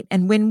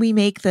And when we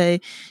make the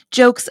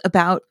jokes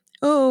about,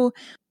 oh,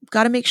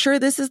 got to make sure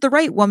this is the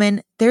right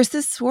woman, there's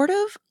this sort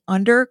of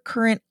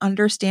undercurrent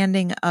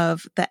understanding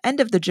of the end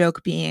of the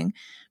joke being,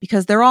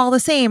 because they're all the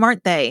same,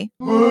 aren't they?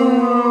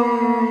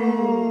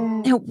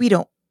 No, we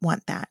don't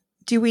want that,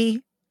 do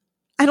we?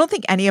 I don't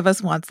think any of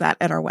us wants that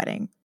at our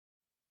wedding.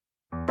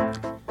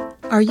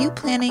 Are you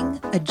planning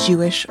a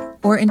Jewish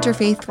or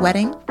interfaith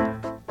wedding?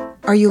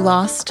 Are you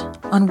lost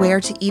on where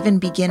to even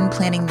begin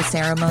planning the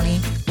ceremony,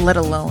 let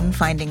alone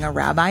finding a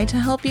rabbi to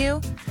help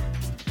you?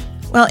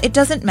 Well, it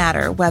doesn't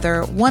matter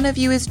whether one of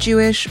you is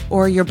Jewish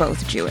or you're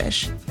both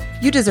Jewish.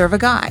 You deserve a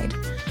guide.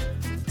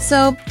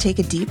 So take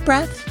a deep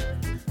breath.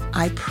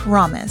 I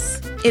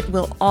promise it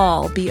will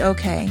all be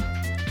okay.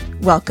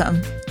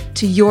 Welcome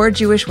to Your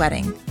Jewish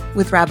Wedding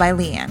with Rabbi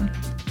Leanne.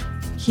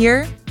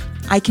 Here,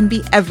 I can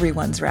be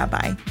everyone's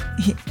rabbi,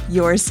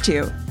 yours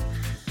too.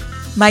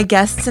 My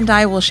guests and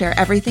I will share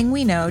everything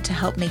we know to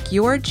help make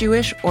your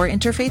Jewish or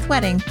interfaith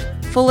wedding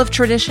full of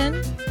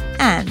tradition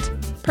and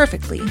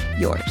perfectly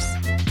yours.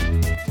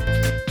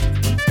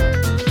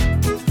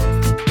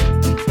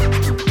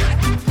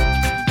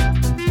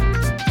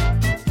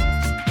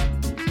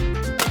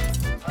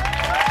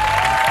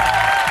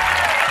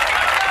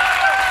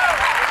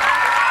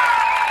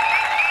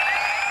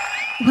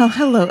 Well,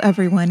 hello,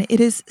 everyone. It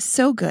is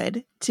so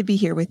good to be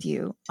here with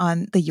you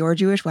on the Your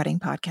Jewish Wedding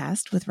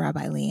podcast with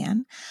Rabbi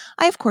Leanne.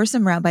 I, of course,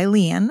 am Rabbi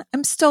Leanne.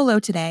 I'm solo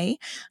today.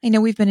 I know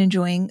we've been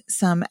enjoying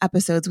some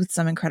episodes with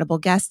some incredible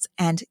guests,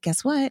 and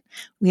guess what?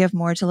 We have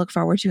more to look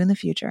forward to in the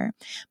future.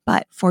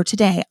 But for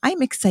today,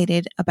 I'm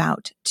excited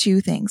about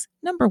two things.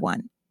 Number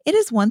one, it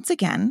is once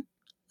again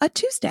a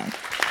Tuesday.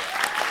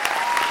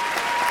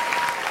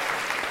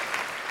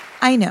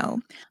 I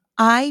know.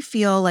 I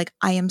feel like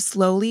I am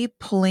slowly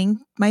pulling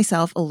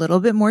myself a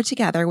little bit more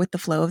together with the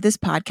flow of this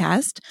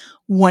podcast.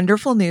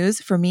 Wonderful news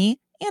for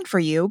me and for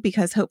you,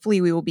 because hopefully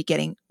we will be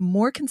getting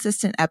more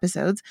consistent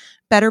episodes,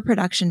 better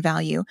production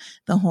value,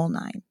 the whole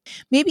nine.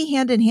 Maybe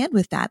hand in hand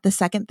with that, the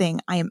second thing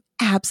I am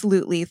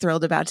absolutely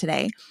thrilled about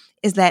today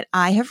is that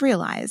I have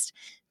realized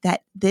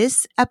that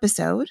this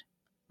episode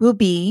will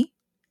be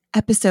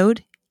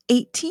episode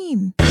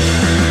 18.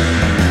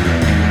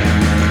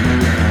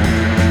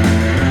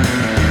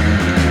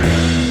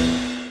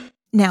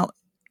 Now,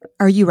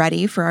 are you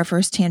ready for our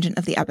first tangent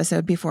of the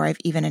episode before I've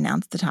even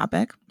announced the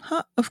topic?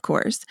 Of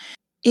course.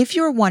 If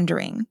you're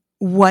wondering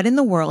what in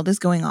the world is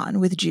going on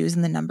with Jews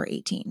in the number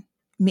 18,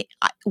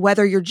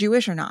 whether you're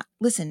Jewish or not,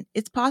 listen,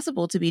 it's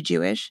possible to be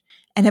Jewish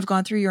and have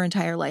gone through your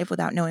entire life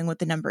without knowing what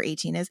the number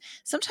 18 is.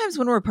 Sometimes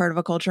when we're part of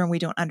a culture and we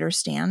don't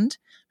understand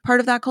part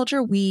of that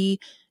culture, we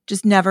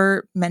just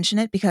never mention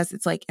it because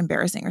it's like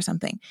embarrassing or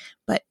something.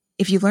 But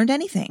if you've learned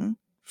anything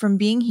from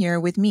being here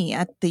with me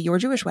at the Your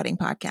Jewish Wedding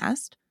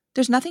podcast,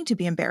 there's nothing to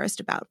be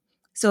embarrassed about.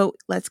 So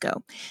let's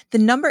go. The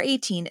number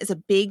 18 is a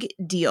big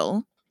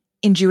deal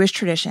in Jewish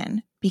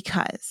tradition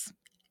because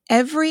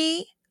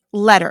every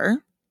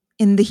letter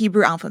in the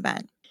Hebrew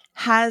alphabet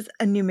has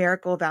a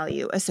numerical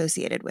value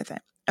associated with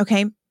it.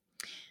 Okay.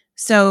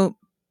 So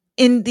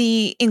in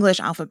the English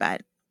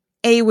alphabet,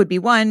 A would be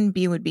 1,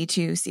 B would be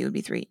 2, C would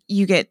be 3.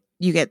 You get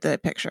the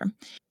picture.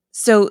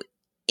 So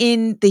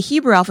in the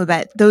Hebrew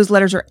alphabet, those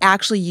letters are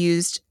actually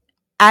used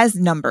as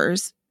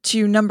numbers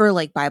to number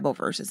like Bible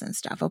verses and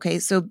stuff. Okay.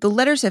 So the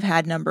letters have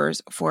had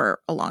numbers for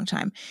a long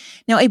time.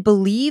 Now, I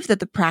believe that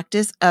the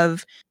practice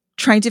of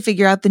trying to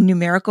figure out the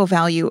numerical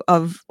value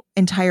of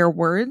entire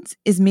words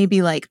is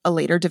maybe like a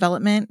later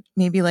development,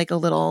 maybe like a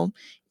little,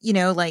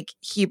 like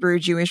Hebrew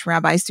Jewish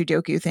rabbi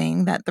Sudoku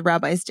thing that the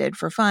rabbis did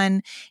for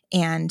fun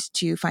and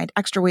to find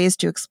extra ways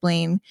to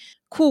explain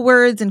cool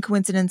words and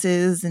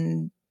coincidences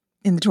and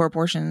in the Torah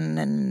portion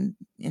and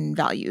in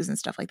values and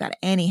stuff like that.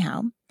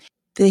 Anyhow,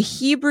 the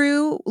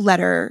Hebrew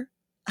letter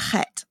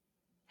chet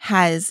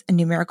has a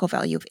numerical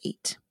value of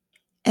 8,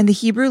 and the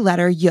Hebrew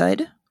letter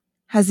yud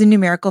has a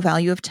numerical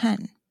value of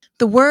 10.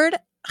 The word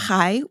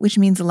chai, which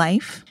means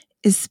life,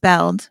 is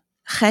spelled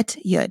chet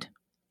yud,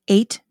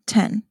 8,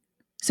 10.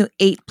 So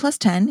 8 plus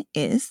 10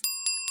 is,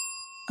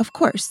 of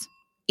course,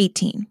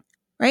 18,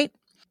 right?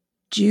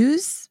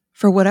 Jews,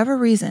 for whatever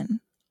reason,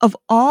 of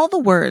all the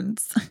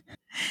words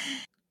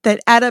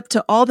that add up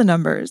to all the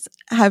numbers,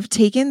 have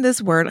taken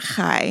this word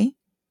chai,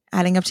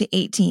 adding up to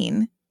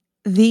 18,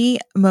 the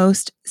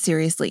most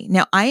seriously.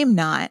 Now, I am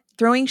not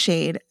throwing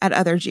shade at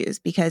other Jews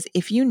because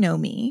if you know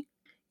me,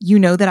 you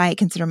know that I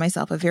consider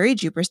myself a very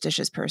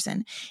Jew-superstitious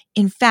person.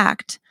 In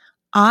fact,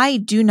 I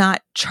do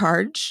not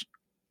charge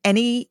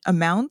any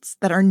amounts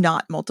that are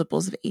not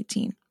multiples of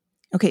 18.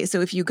 Okay, so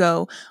if you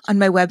go on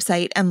my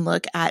website and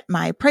look at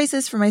my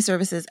prices for my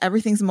services,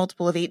 everything's a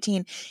multiple of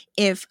 18.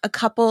 If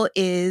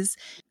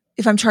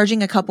I'm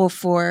charging a couple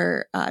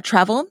for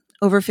travel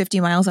over 50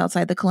 miles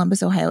outside the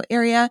Columbus, Ohio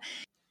area,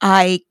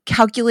 I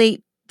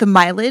calculate the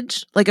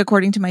mileage, like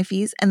according to my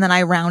fees, and then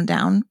I round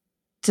down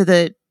to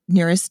the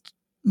nearest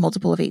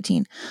multiple of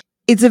 18.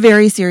 It's a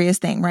very serious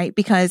thing, right?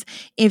 Because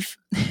if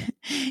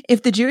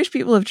the Jewish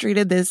people have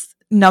treated this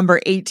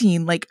number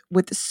 18 like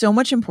with so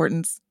much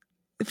importance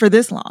for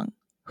this long,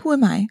 who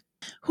am I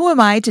Who am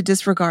I to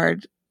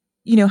disregard,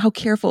 how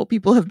careful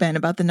people have been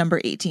about the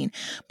number 18?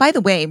 By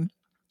the way,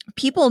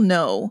 people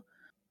know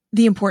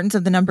the importance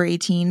of the number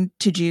 18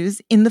 to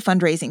Jews in the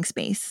fundraising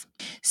space.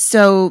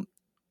 So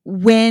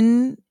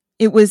when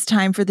it was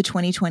time for the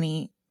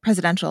 2020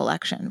 presidential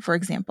election, for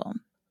example,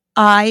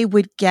 I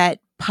would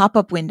get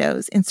pop-up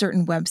windows in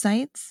certain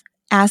websites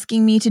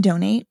asking me to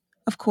donate,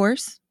 of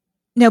course.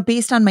 Now,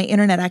 based on my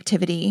internet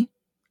activity,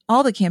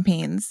 all the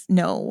campaigns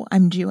know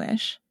I'm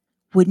Jewish.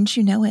 Wouldn't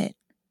you know it?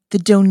 The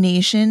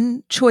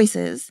donation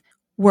choices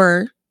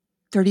were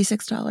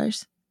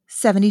 $36,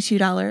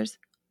 $72,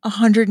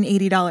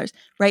 $180,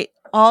 right?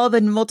 All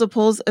the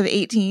multiples of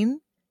 18,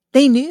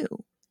 they knew.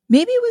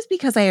 Maybe it was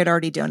because I had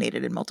already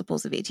donated in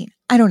multiples of 18.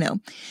 I don't know.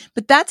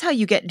 But that's how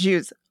you get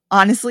Jews,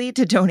 honestly,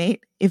 to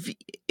donate.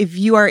 If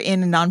you are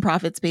in a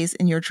nonprofit space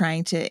and you're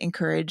trying to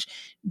encourage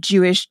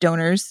Jewish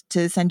donors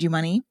to send you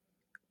money,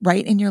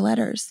 write in your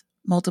letters,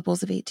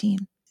 multiples of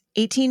 18.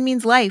 18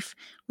 means life.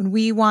 When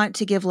we want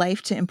to give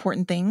life to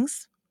important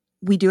things,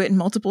 we do it in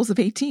multiples of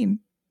 18,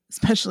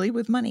 especially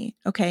with money.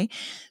 Okay.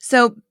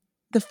 So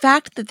the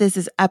fact that this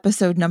is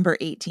episode number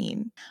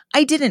 18,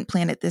 I didn't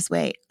plan it this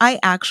way. I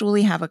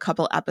actually have a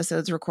couple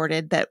episodes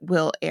recorded that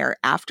will air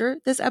after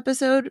this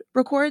episode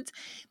records.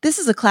 This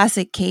is a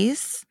classic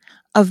case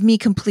of me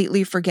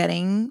completely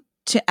forgetting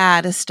to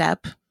add a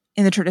step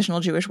in the traditional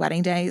Jewish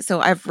wedding day.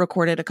 So I've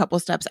recorded a couple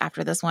steps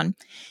after this one.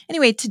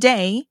 Anyway,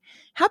 today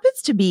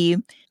happens to be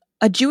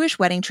a Jewish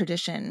wedding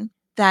tradition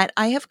that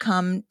I have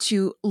come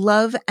to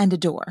love and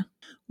adore.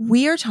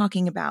 We are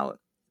talking about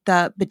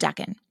the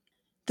Bedecken.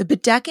 The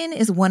Bedecken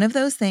is one of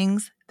those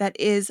things that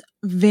is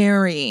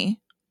very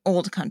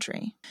old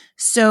country.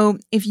 So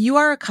if you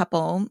are a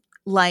couple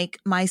like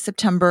my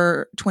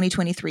September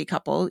 2023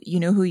 couple, you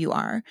know who you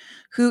are,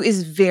 who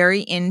is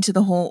very into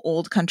the whole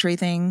old country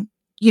thing.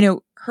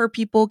 Her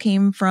people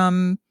came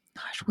from,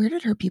 where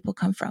did her people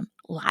come from?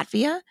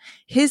 Latvia?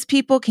 His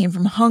people came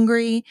from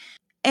Hungary.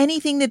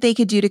 Anything that they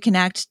could do to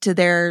connect to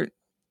their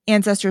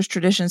ancestors'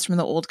 traditions from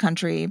the old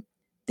country,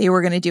 they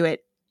were going to do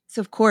it.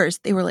 So, of course,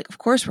 they were like, of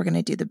course, we're going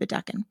to do the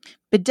Bedecken.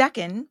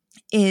 Bedecken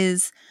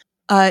is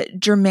a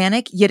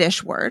Germanic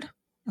Yiddish word.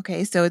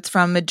 Okay, so it's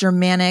from a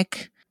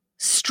Germanic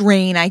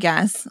strain, I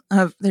guess,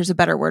 of, there's a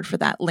better word for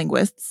that.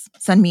 Linguists,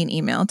 send me an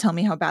email. Tell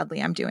me how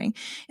badly I'm doing.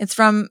 It's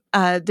from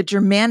the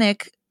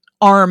Germanic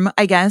arm,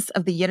 I guess,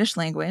 of the Yiddish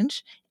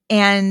language.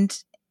 And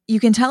you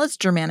can tell it's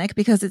Germanic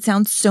because it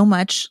sounds so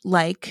much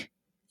like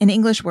an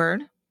English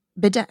word,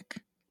 bedeck,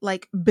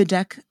 like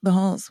bedeck the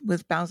halls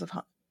with boughs of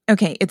holly.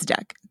 Okay, it's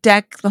deck.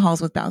 Deck the halls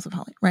with boughs of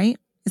holly, right?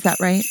 Is that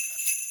right?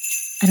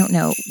 I don't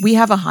know. We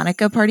have a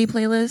Hanukkah party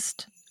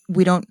playlist.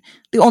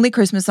 The only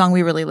Christmas song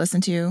we really listen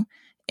to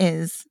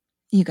is,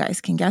 you guys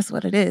can guess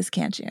what it is,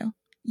 can't you?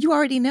 You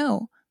already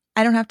know.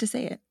 I don't have to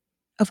say it.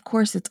 Of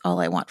course, it's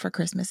All I Want for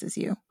Christmas Is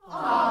You.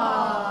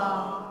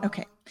 Aww.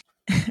 Okay.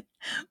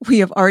 We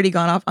have already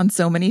gone off on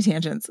so many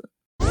tangents.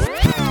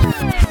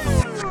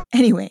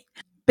 Anyway,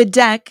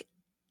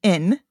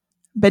 Bedecken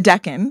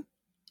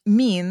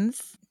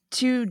means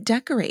to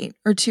decorate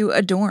or to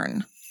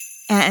adorn.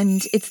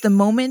 And it's the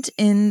moment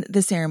in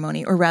the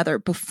ceremony, or rather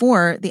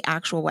before the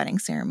actual wedding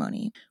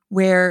ceremony,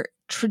 where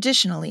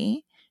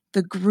traditionally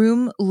the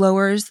groom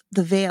lowers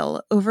the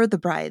veil over the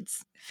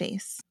bride's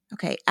face.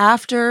 Okay,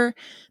 after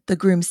the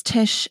groom's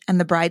tish and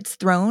the bride's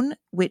throne,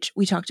 which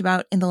we talked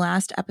about in the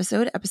last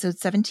episode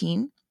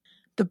 17,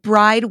 the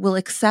bride will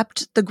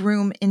accept the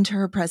groom into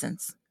her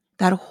presence.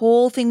 That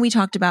whole thing we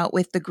talked about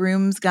with the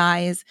groom's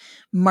guys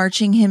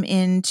marching him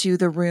into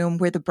the room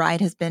where the bride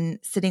has been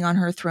sitting on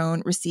her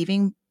throne,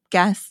 receiving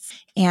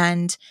guests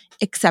and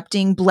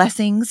accepting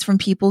blessings from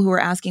people who are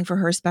asking for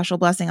her special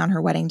blessing on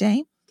her wedding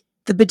day.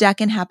 The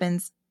Bedecken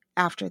happens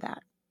after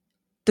that.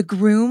 The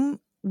groom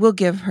will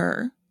give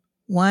her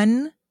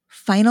one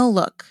final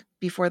look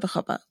before the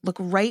chuppah, look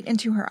right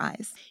into her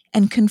eyes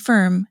and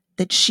confirm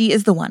that she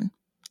is the one.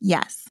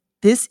 Yes,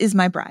 this is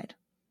my bride.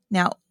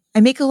 Now,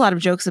 I make a lot of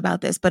jokes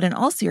about this, but in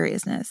all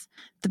seriousness,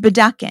 the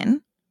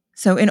Bedecken,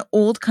 so in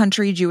old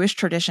country Jewish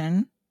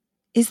tradition,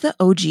 is the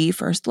OG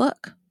first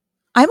look.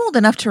 I'm old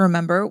enough to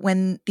remember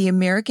when the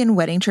American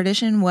wedding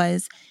tradition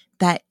was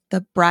that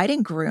the bride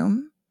and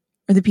groom,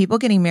 or the people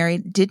getting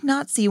married, did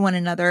not see one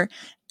another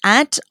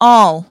at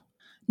all,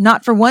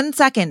 not for 1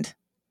 second,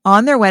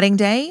 on their wedding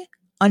day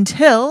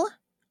until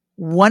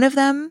one of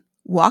them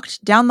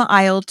walked down the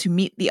aisle to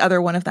meet the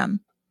other one of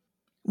them.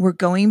 We're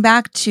going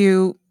back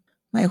to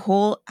my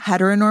whole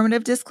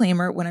heteronormative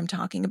disclaimer when I'm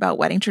talking about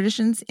wedding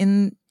traditions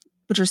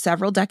which are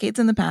several decades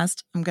in the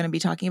past. I'm going to be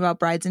talking about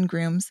brides and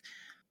grooms.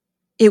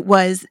 It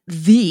was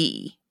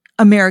the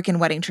American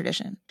wedding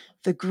tradition.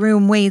 The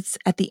groom waits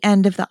at the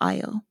end of the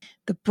aisle.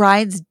 The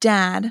bride's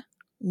dad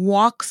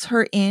walks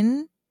her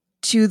in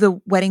to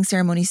the wedding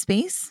ceremony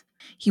space.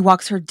 He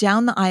walks her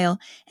down the aisle,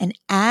 and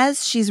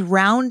as she's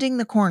rounding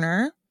the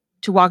corner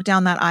to walk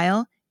down that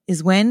aisle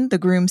is when the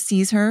groom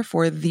sees her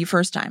for the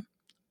first time.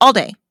 All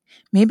day.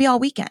 Maybe all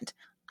weekend.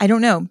 I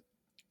don't know.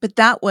 But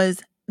that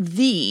was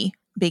the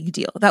big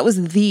deal. That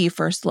was the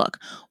first look.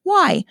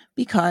 Why?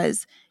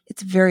 Because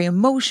It's very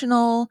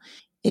emotional.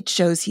 It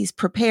shows he's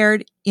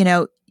prepared.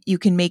 You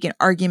can make an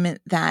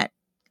argument that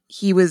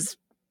he was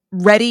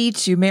ready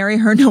to marry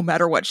her no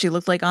matter what she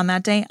looked like on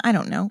that day. I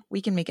don't know. We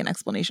can make an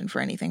explanation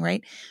for anything,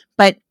 right?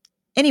 But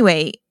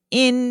anyway,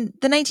 in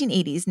the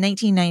 1980s,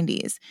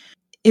 1990s,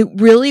 it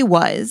really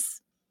was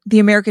the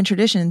American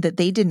tradition that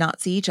they did not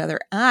see each other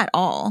at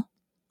all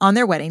on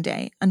their wedding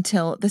day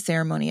until the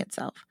ceremony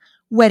itself.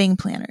 Wedding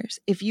planners,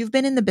 if you've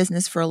been in the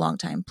business for a long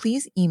time,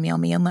 please email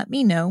me and let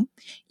me know.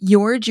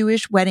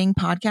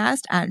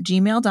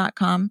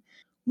 yourjewishweddingpodcast@gmail.com.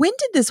 When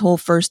did this whole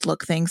first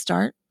look thing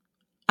start?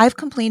 I've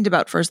complained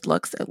about first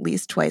looks at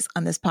least twice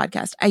on this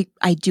podcast. I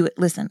do it.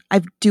 Listen, I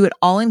do it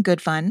all in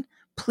good fun.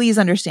 Please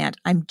understand.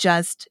 I'm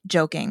just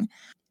joking.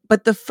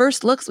 But the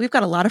first looks, we've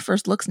got a lot of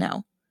first looks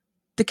now.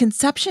 The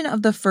conception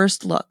of the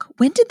first look,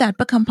 when did that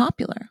become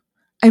popular?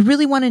 I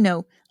really want to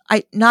know.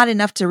 Not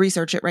enough to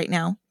research it right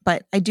now,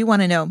 but I do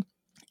want to know.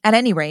 At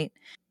any rate,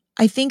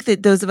 I think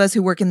that those of us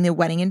who work in the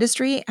wedding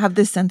industry have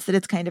this sense that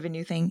it's kind of a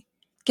new thing.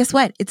 Guess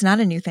what? It's not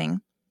a new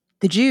thing.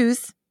 The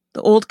Jews,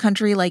 the old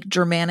country like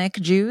Germanic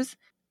Jews,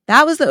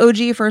 that was the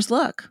OG first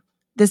look,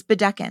 this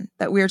Bedecken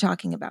that we're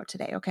talking about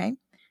today, okay?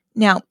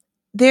 Now,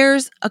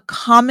 there's a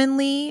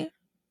commonly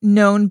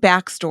known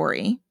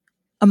backstory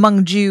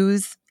among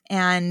Jews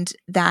and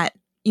that,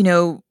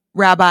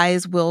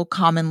 rabbis will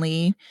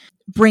commonly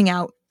bring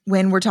out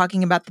when we're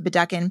talking about the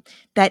Bedecken,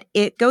 that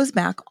it goes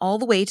back all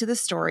the way to the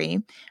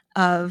story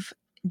of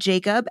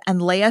Jacob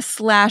and Leah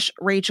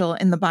 / Rachel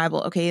in the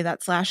Bible. Okay,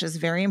 that slash is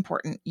very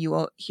important. You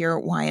will hear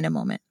why in a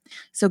moment.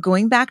 So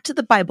going back to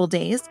the Bible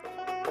days,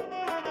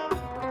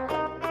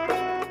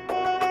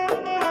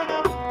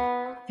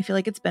 I feel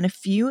like it's been a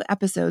few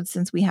episodes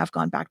since we have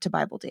gone back to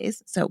Bible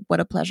days. So what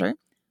a pleasure.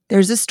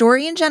 There's a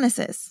story in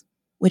Genesis,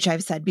 which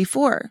I've said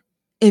before.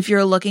 If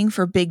you're looking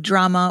for big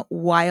drama,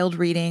 wild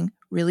reading,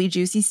 really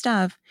juicy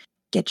stuff,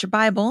 get your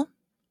Bible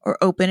or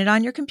open it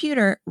on your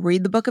computer,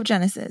 read the book of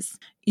Genesis.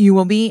 You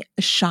will be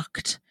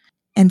shocked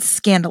and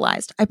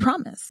scandalized, I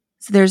promise.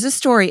 So there's a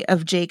story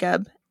of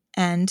Jacob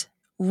and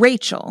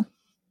Rachel.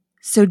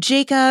 So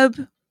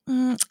Jacob,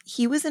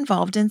 he was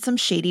involved in some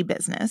shady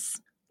business.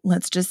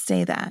 Let's just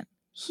say that.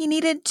 He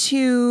needed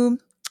to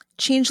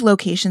change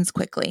locations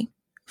quickly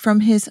from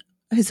his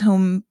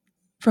home,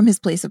 from his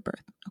place of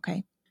birth,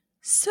 okay?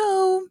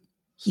 So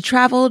he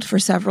traveled for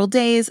several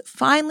days,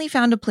 finally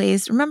found a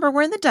place. Remember,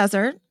 we're in the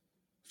desert.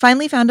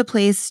 Finally found a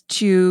place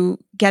to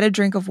get a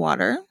drink of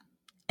water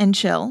and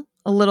chill,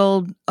 a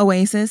little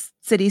oasis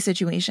city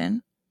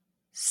situation.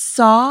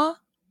 Saw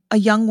a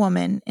young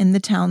woman in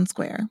the town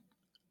square.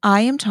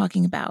 I am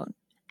talking about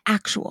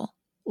actual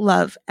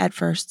love at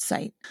first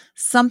sight.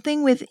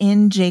 Something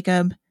within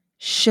Jacob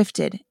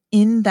shifted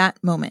in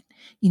that moment.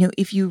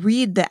 If you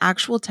read the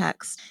actual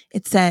text,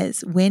 it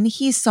says, when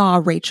he saw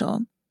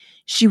Rachel,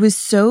 she was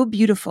so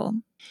beautiful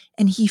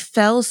and he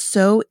fell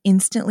so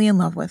instantly in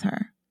love with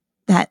her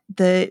that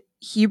the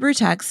Hebrew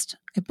text,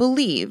 I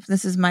believe,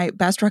 this is my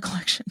best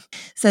recollection,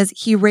 says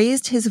he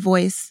raised his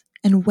voice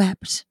and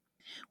wept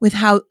with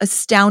how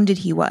astounded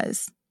he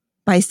was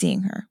by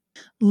seeing her.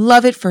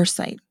 Love at first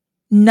sight.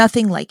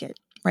 Nothing like it,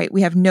 right?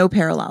 We have no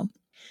parallel.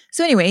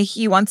 So anyway,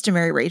 he wants to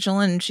marry Rachel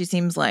and she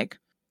seems like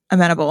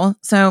amenable.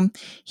 So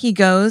he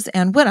goes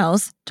and what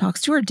else?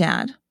 Talks to her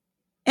dad.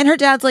 And her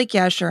dad's like,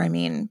 yeah, sure. I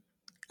mean,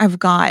 I've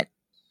got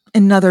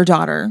another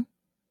daughter.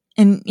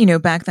 And,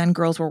 back then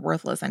girls were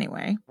worthless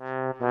anyway.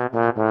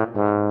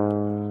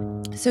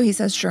 So he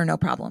says, sure, no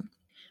problem.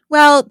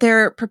 Well,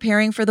 they're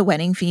preparing for the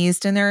wedding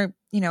feast and they're,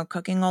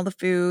 cooking all the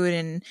food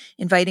and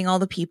inviting all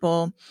the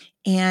people.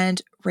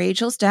 And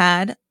Rachel's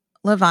dad,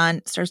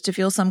 Lavan, starts to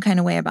feel some kind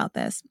of way about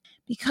this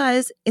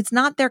because it's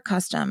not their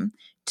custom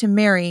to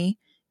marry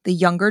the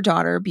younger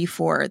daughter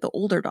before the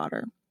older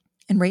daughter.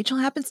 And Rachel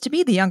happens to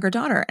be the younger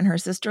daughter and her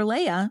sister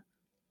Leah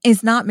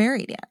is not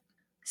married yet.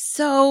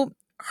 So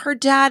her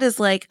dad is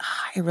like,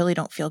 I really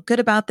don't feel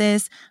good about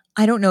this.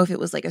 I don't know if it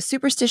was like a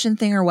superstition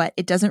thing or what.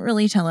 It doesn't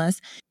really tell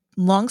us.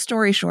 Long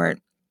story short,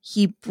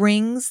 he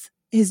brings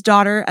his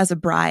daughter as a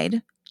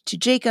bride to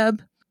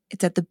Jacob.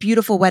 It's at the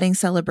beautiful wedding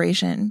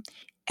celebration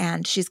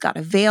and she's got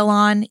a veil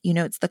on.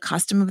 It's the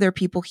custom of their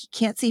people. He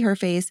can't see her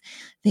face.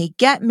 They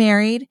get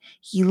married.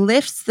 He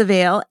lifts the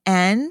veil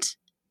and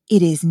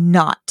it is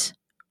not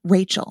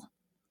Rachel.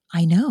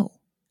 I know.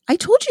 I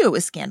told you it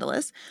was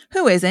scandalous.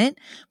 Who isn't?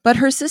 But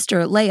her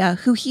sister, Leah,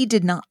 who he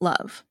did not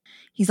love.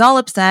 He's all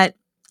upset.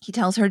 He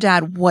tells her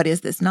dad, what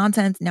is this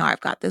nonsense? Now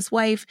I've got this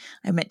wife.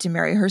 I meant to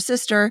marry her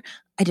sister.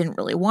 I didn't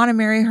really want to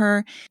marry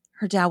her.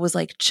 Her dad was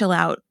like, chill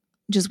out.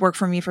 Just work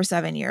for me for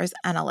 7 years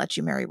and I'll let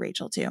you marry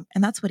Rachel too.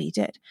 And that's what he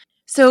did.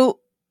 So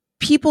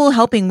people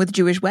helping with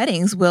Jewish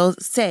weddings will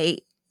say,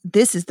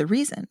 this is the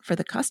reason for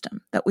the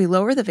custom that we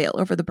lower the veil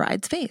over the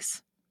bride's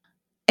face.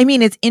 I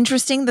mean, it's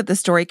interesting that the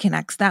story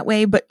connects that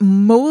way, but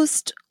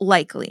most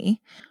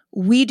likely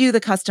we do the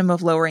custom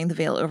of lowering the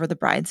veil over the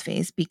bride's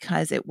face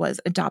because it was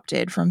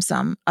adopted from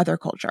some other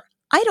culture.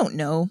 I don't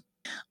know.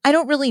 I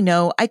don't really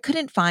know. I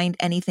couldn't find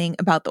anything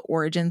about the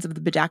origins of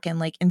the Bedecken,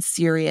 like in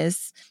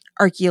serious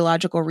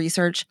archaeological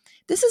research.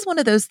 This is one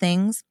of those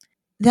things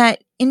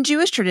that in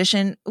Jewish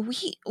tradition,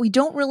 we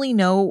don't really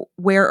know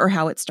where or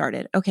how it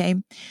started, okay?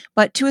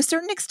 But to a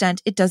certain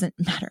extent, it doesn't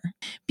matter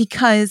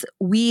because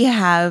we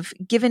have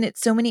given it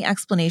so many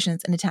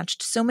explanations and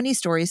attached so many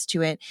stories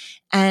to it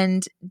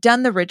and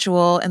done the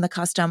ritual and the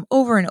custom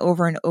over and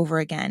over and over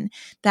again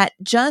that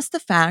just the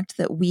fact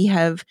that we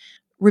have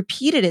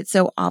repeated it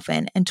so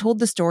often and told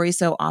the story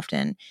so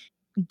often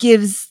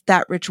gives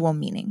that ritual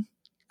meaning,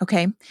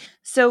 okay?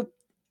 So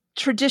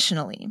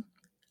traditionally,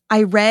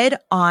 I read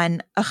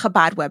on a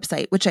Chabad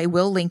website, which I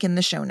will link in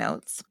the show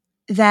notes,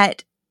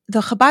 that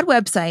the Chabad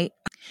website,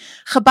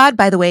 Chabad,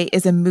 by the way,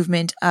 is a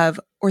movement of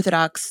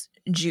Orthodox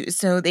Jews.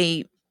 So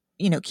they,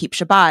 keep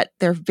Shabbat.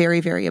 They're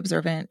very, very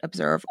observant,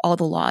 observe all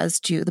the laws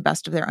to the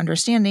best of their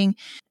understanding.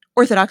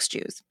 Orthodox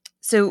Jews.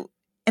 So,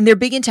 and they're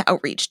big into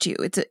outreach too.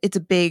 It's a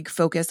big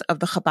focus of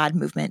the Chabad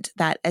movement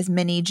that as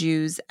many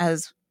Jews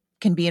as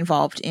can be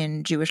involved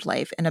in Jewish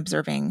life and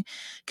observing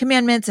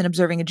commandments and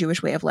observing a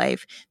Jewish way of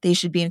life, they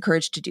should be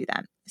encouraged to do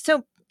that.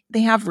 So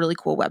they have really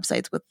cool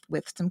websites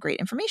with some great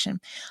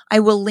information. I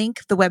will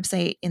link the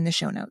website in the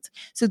show notes.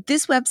 So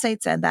this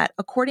website said that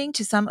according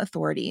to some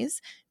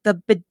authorities,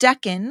 the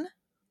Bedecken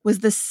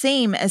was the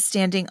same as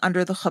standing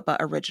under the chuppah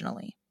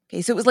originally.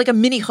 Okay, so it was like a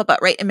mini chuppah,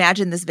 right?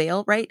 Imagine this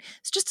veil, right?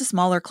 It's just a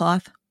smaller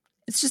cloth.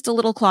 It's just a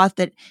little cloth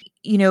that,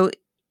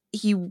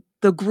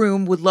 the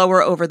groom would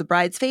lower over the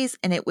bride's face,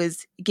 and it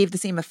gave the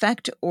same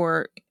effect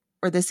or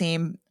the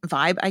same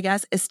vibe, I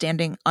guess, as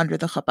standing under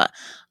the chuppah.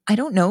 I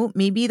don't know.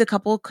 Maybe the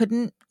couple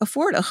couldn't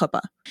afford a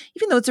chuppah,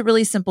 even though it's a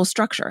really simple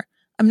structure.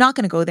 I'm not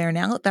going to go there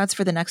now. That's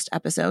for the next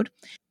episode.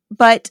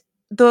 But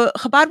the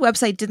Chabad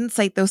website didn't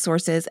cite those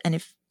sources. And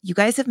if you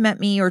guys have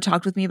met me or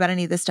talked with me about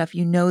any of this stuff,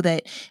 you know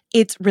that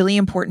it's really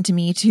important to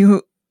me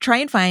to try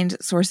and find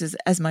sources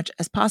as much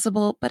as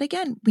possible. But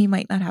again, we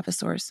might not have a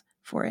source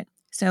for it.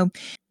 So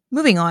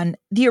moving on,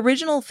 the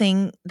original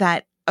thing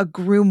that a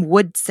groom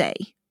would say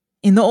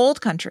in the old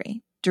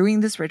country during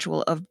this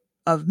ritual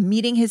of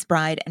meeting his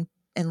bride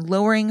and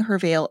lowering her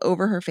veil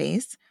over her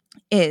face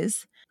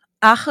is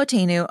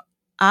Achotenu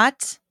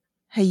at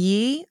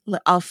hayi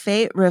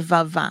le'alfei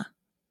revava,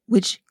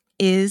 which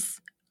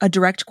is a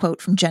direct quote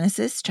from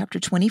Genesis chapter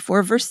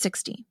 24, verse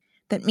 60.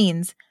 That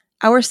means,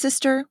 our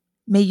sister,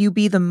 may you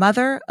be the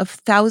mother of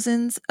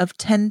thousands of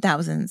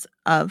 10,000s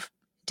of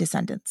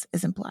descendants,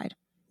 is implied.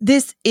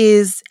 This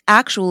is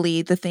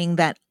actually the thing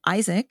that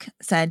Isaac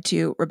said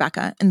to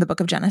Rebekah in the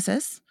book of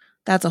Genesis.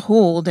 That's a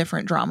whole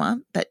different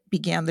drama that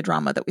began the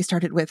drama that we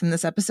started with in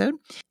this episode.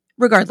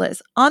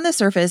 Regardless, on the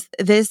surface,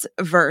 this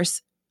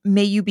verse,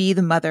 may you be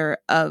the mother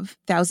of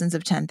thousands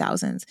of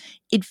 10,000s,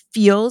 it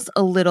feels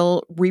a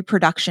little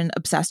reproduction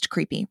obsessed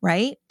creepy,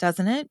 right?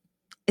 Doesn't it?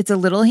 It's a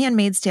little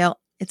Handmaid's Tale.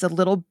 It's a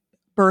little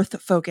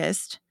birth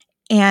focused.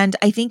 And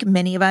I think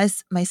many of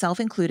us, myself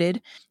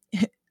included,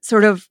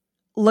 sort of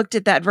looked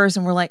at that verse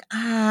and were like,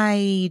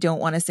 I don't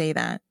want to say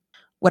that.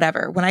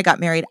 Whatever. When I got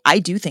married, I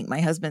do think my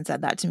husband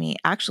said that to me.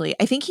 Actually,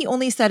 I think he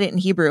only said it in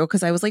Hebrew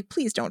because I was like,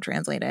 please don't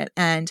translate it.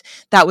 And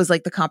that was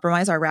like the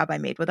compromise our rabbi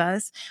made with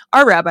us.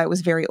 Our rabbi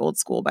was very old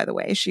school, by the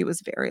way. She was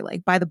very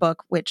like by the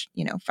book, which,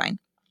 fine.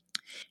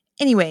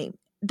 Anyway,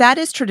 that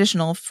is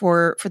traditional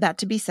for that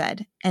to be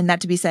said, and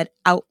that to be said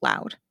out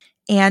loud.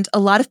 And a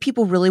lot of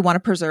people really want to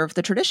preserve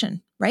the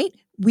tradition, right?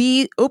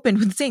 We opened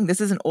with saying this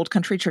is an old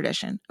country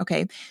tradition,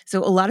 okay?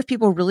 So a lot of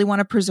people really want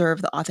to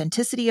preserve the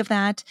authenticity of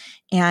that.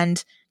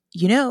 And,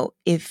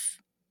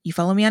 if you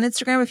follow me on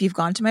Instagram, if you've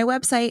gone to my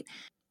website,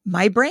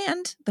 my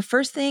brand, the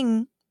first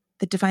thing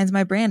that defines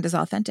my brand is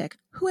authentic.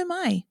 Who am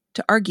I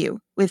to argue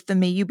with the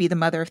may you be the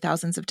mother of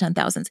thousands of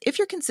 10,000s? If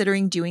you're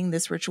considering doing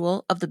this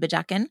ritual of the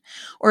Bedecken,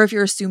 or if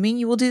you're assuming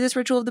you will do this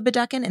ritual of the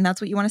Bedecken and that's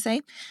what you want to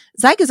say,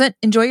 Zygazut,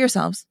 enjoy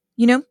yourselves.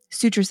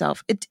 Suit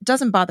yourself. It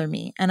doesn't bother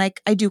me. And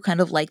I do kind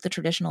of like the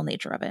traditional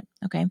nature of it.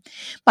 Okay.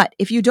 But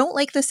if you don't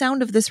like the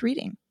sound of this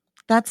reading,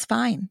 that's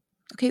fine.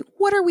 Okay.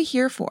 What are we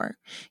here for?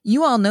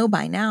 You all know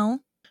by now,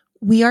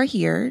 we are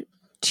here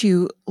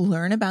to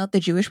learn about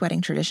the Jewish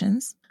wedding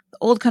traditions, the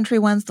old country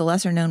ones, the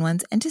lesser known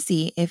ones, and to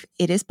see if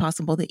it is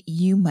possible that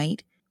you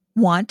might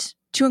want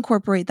to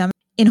incorporate them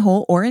in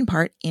whole or in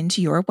part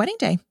into your wedding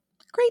day.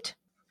 Great.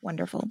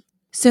 Wonderful.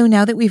 So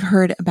now that we've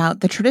heard about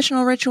the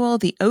traditional ritual,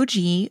 the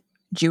OG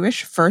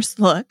Jewish first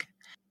look,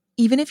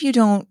 even if you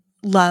don't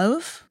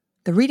love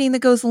the reading that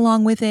goes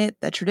along with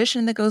it, the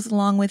tradition that goes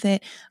along with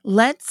it,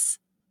 let's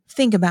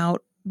think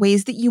about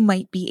ways that you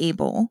might be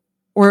able,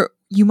 or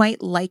you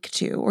might like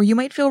to, or you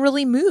might feel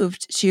really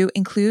moved to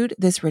include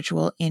this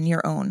ritual in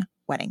your own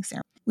wedding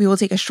ceremony. We will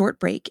take a short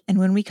break, and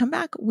when we come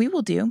back, we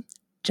will do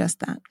just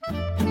that.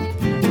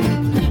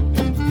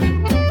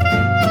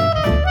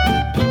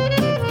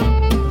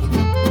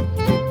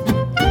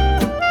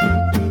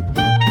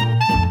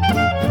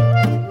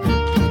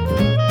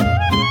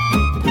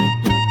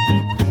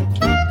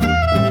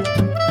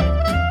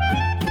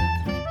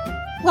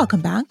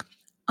 Welcome back.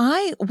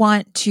 I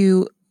want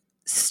to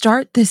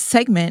start this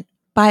segment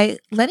by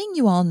letting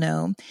you all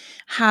know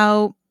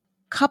how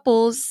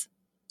couples,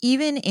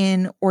 even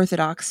in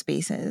Orthodox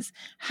spaces,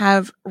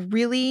 have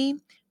really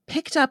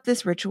picked up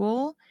this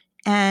ritual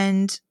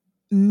and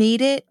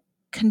made it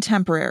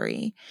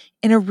contemporary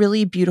in a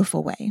really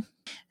beautiful way.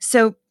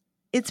 So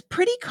it's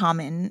pretty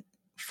common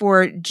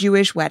for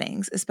Jewish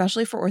weddings,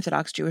 especially for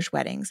Orthodox Jewish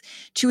weddings,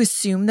 to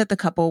assume that the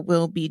couple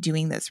will be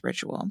doing this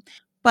ritual.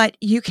 But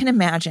you can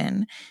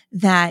imagine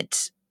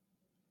that,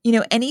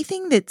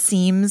 anything that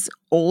seems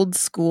old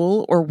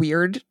school or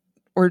weird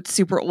or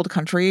super old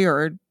country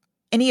or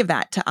any of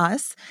that to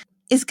us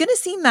is going to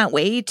seem that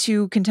way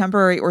to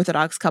contemporary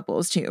Orthodox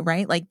couples too,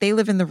 right? Like they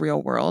live in the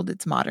real world,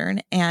 it's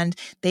modern, and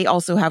they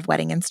also have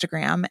wedding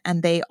Instagram,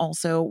 and they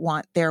also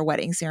want their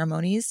wedding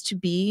ceremonies to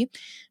be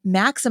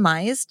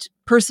maximized,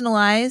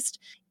 personalized,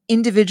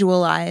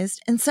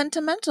 individualized, and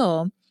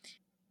sentimental.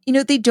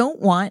 They don't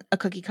want a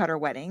cookie cutter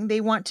wedding. They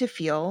want to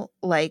feel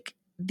like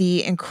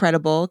the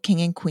incredible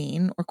king and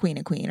queen or queen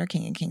and queen or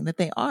king and king that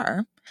they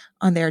are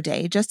on their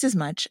day, just as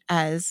much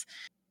as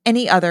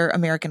any other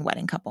American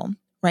wedding couple,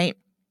 right?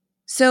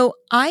 So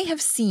I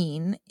have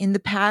seen in the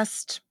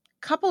past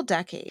couple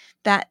decades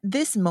that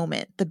this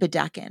moment, the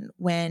Bedecken,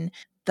 when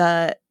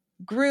the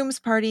groom's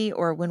party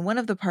or when one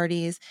of the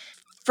parties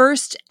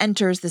first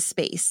enters the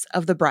space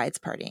of the bride's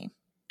party,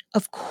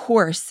 of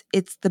course,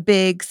 it's the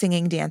big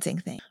singing, dancing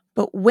thing.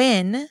 But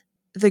when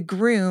the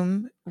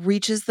groom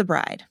reaches the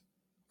bride,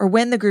 or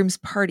when the groom's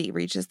party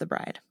reaches the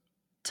bride,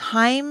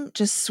 time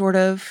just sort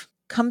of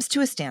comes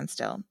to a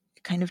standstill.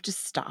 It kind of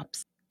just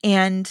stops.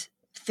 And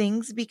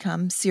things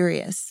become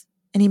serious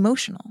and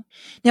emotional.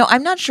 Now,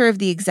 I'm not sure of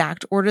the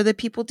exact order that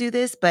people do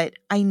this, but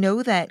I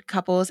know that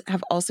couples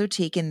have also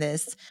taken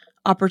this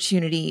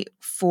opportunity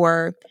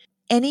for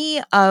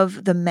any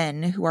of the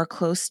men who are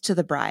close to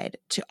the bride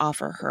to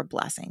offer her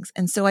blessings.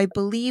 And so I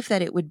believe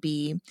that it would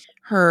be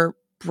her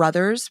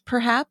brothers,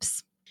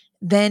 perhaps,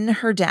 then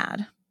her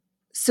dad.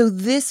 So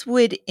this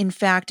would, in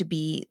fact,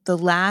 be the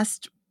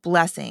last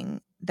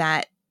blessing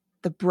that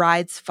the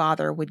bride's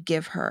father would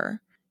give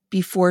her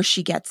before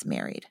she gets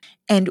married.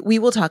 And we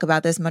will talk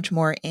about this much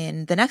more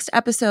in the next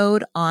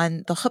episode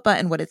on the chuppah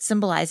and what it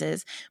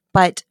symbolizes.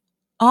 But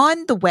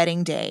on the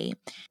wedding day,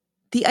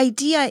 the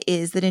idea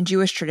is that in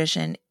Jewish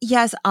tradition,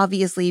 yes,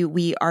 obviously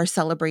we are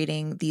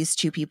celebrating these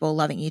two people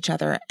loving each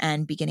other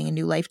and beginning a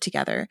new life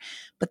together.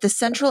 But the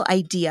central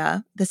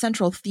idea, the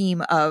central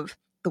theme of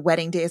the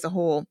wedding day as a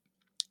whole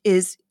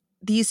is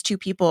these two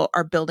people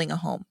are building a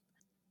home.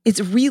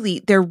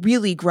 They're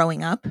really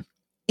growing up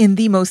in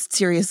the most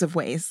serious of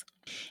ways.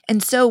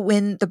 And so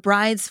when the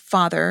bride's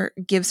father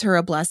gives her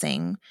a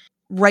blessing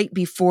right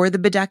before the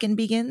Bedecken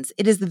begins,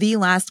 it is the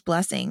last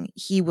blessing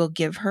he will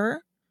give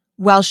her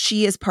while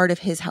she is part of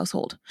his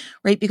household,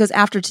 right? Because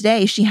after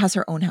today, she has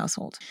her own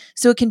household.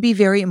 So it can be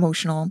very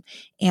emotional.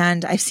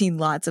 And I've seen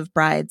lots of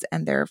brides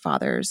and their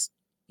fathers,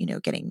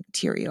 getting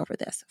teary over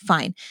this.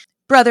 Fine.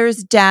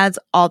 Brothers, dads,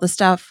 all the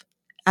stuff.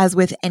 As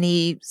with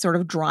any sort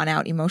of drawn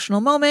out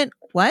emotional moment,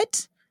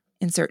 what?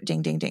 Insert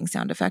ding, ding, ding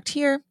sound effect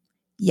here.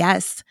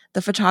 Yes,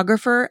 the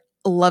photographer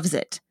loves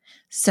it.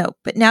 So,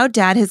 but now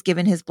dad has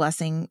given his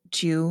blessing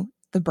to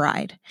the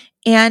bride.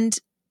 And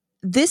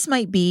this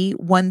might be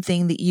one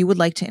thing that you would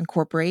like to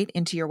incorporate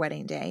into your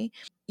wedding day.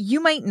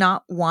 You might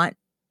not want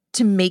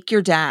to make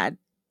your dad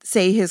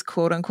say his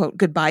quote unquote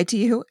goodbye to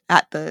you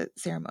at the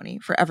ceremony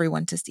for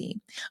everyone to see.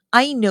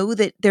 I know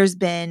that there's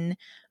been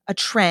a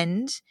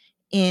trend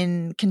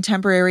in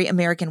contemporary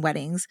American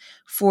weddings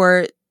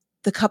for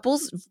the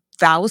couple's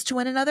vows to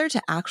one another to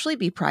actually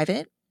be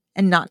private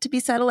and not to be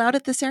said aloud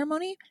at the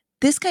ceremony.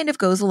 This kind of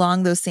goes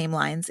along those same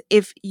lines.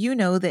 If you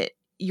know that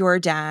your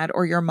dad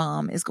or your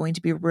mom is going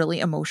to be really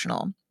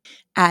emotional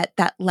at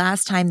that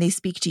last time they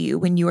speak to you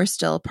when you are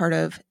still part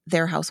of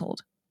their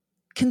household,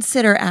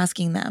 consider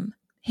asking them,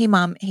 hey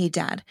mom, hey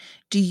dad,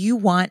 do you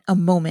want a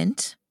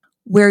moment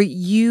where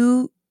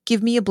you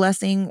give me a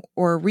blessing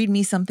or read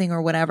me something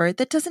or whatever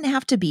that doesn't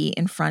have to be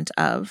in front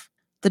of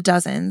the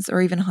dozens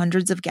or even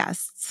hundreds of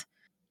guests,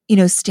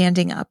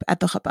 standing up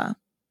at the chuppah?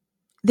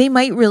 They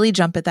might really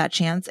jump at that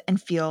chance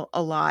and feel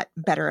a lot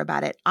better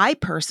about it. I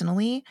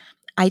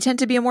tend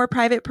to be a more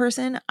private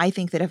person. I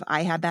think that if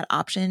I had that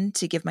option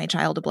to give my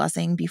child a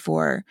blessing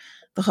before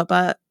the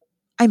chuppah,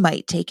 I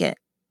might take it,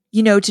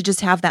 to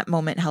just have that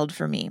moment held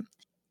for me.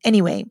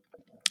 Anyway,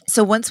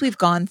 so once we've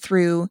gone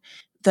through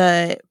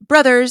the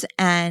brothers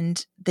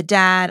and the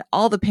dad,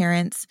 all the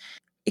parents,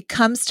 it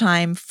comes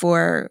time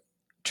for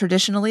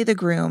traditionally the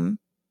groom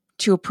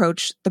to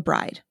approach the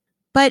bride.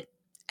 But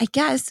I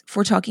guess if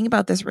we're talking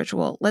about this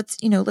ritual, let's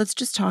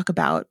just talk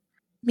about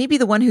maybe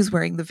the one who's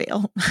wearing the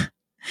veil.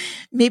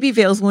 Maybe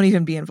veils won't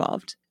even be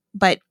involved.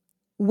 But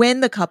when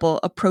the couple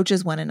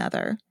approaches one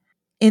another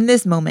in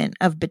this moment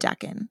of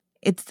Bedecken,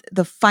 it's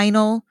the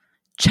final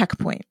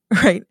checkpoint,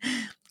 right?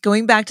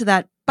 Going back to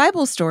that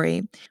Bible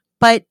story.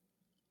 But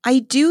I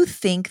do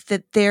think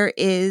that there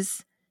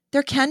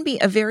can be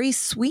a very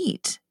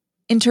sweet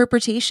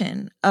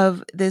interpretation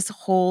of this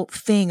whole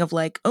thing of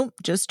like, oh,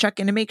 just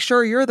checking to make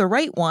sure you're the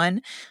right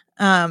one.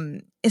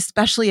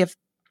 Especially if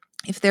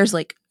there's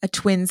like a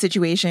twin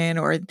situation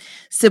or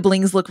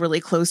siblings look really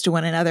close to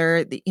one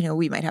another,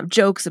 we might have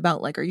jokes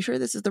about like, are you sure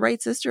this is the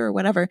right sister or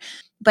whatever?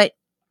 But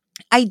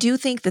I do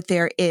think that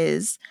there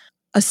is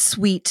a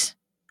sweet,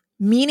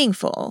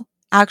 meaningful,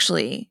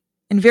 actually,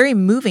 and very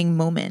moving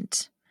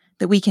moment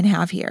that we can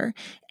have here.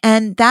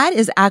 And that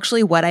is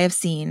actually what I have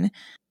seen,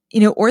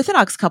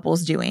 Orthodox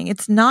couples doing.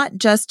 It's not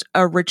just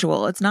a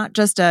ritual. It's not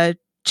just a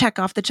check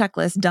off the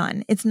checklist,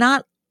 done. It's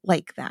not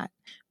like that,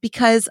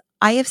 because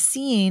I have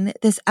seen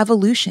this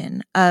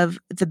evolution of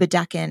the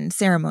Bedecken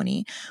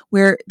ceremony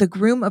where the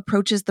groom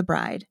approaches the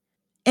bride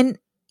and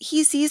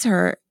he sees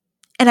her.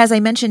 And as I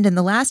mentioned in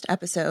the last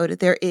episode,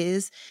 there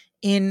is,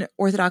 in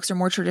Orthodox or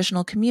more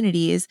traditional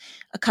communities,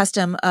 a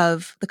custom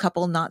of the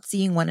couple not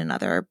seeing one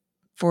another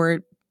for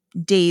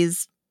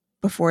days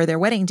before their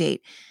wedding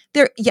date.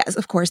 Yes,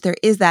 of course, there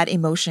is that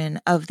emotion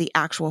of the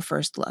actual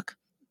first look.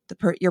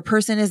 Your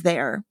person is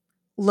there,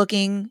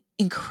 looking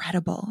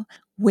incredible,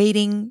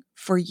 waiting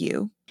for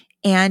you.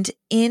 And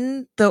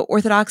in the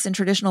Orthodox and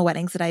traditional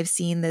weddings that I've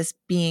seen this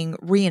being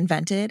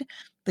reinvented,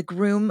 the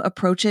groom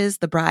approaches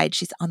the bride.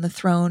 She's on the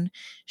throne.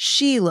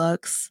 She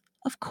looks,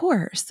 of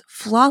course,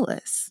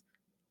 flawless.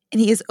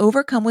 And he is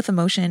overcome with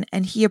emotion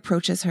and he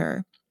approaches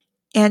her.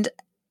 And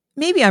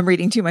maybe I'm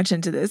reading too much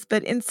into this,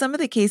 but in some of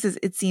the cases,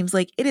 it seems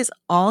like it is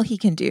all he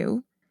can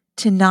do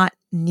to not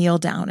kneel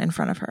down in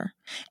front of her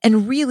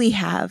and really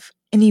have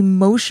an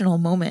emotional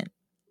moment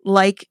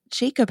like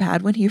Jacob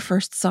had when he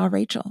first saw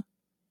Rachel.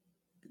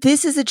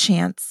 This is a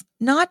chance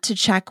not to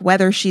check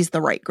whether she's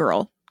the right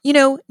girl.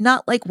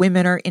 Not like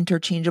women are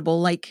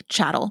interchangeable like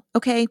chattel.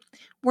 Okay,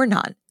 we're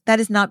not. That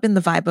has not been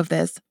the vibe of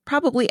this,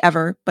 probably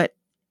ever, but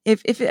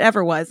if it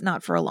ever was,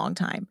 not for a long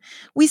time.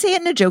 We say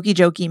it in a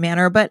jokey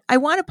manner, but I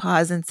want to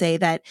pause and say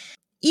that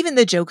even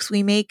the jokes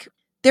we make,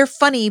 they're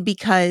funny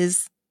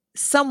because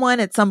someone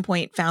at some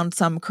point found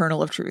some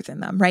kernel of truth in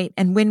them, right?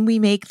 And when we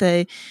make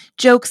the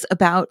jokes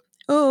about,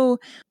 oh,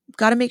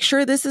 got to make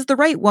sure this is the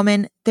right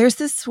woman, there's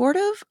this sort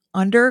of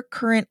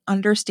undercurrent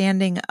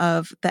understanding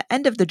of the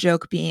end of the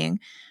joke being,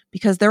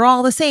 because they're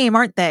all the same,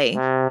 aren't they?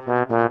 Now,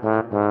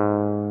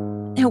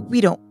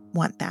 we don't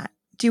want that,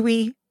 do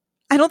we?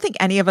 I don't think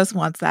any of us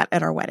wants that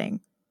at our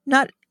wedding.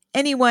 Not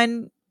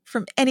anyone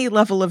from any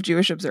level of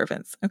Jewish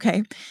observance,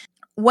 okay?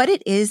 What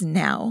it is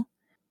now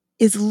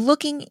is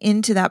looking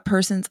into that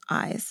person's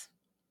eyes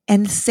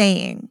and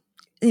saying,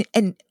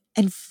 and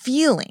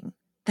feeling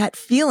that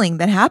feeling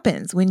that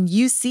happens when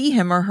you see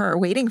him or her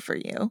waiting for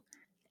you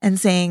and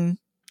saying,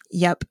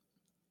 yep,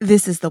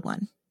 this is the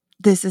one.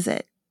 This is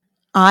it.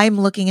 I'm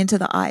looking into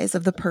the eyes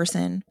of the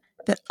person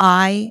that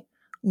I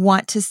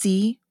want to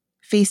see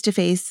face to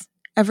face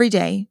every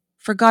day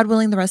for, God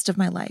willing, the rest of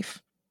my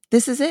life.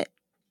 This is it.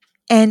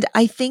 And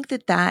I think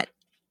that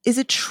is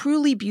a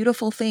truly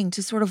beautiful thing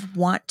to sort of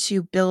want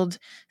to build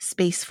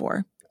space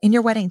for in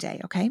your wedding day,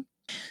 okay?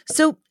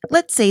 So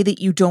let's say that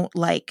you don't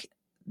like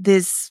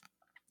this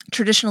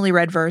traditionally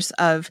read verse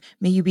of,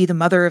 may you be the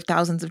mother of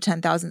thousands of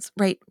 10,000s,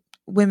 right?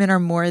 Women are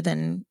more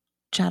than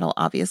chattel,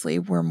 obviously.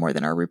 We're more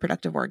than our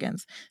reproductive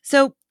organs.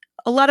 So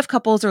a lot of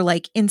couples are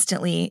like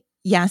instantly,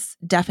 yes,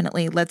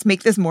 definitely. Let's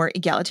make this more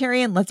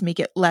egalitarian. Let's make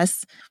it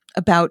less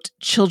about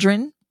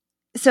children.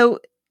 So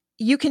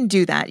you can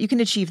do that. You can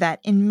achieve that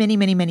in many,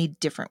 many, many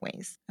different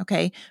ways.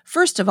 Okay.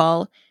 First of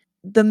all,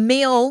 the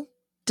male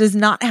does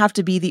not have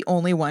to be the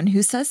only one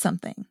who says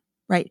something,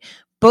 right?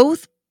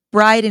 Both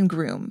bride and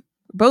groom,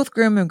 both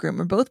groom and groom,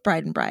 or both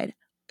bride and bride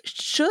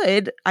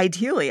should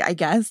ideally, I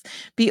guess,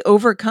 be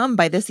overcome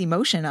by this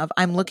emotion of,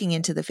 I'm looking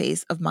into the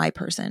face of my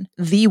person,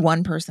 the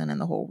one person in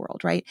the whole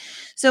world, right?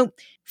 So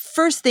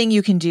first thing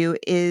you can do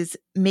is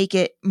make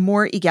it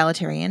more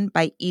egalitarian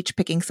by each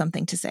picking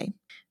something to say.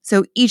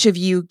 So each of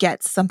you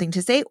gets something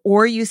to say,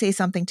 or you say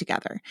something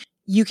together.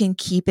 You can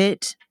keep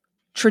it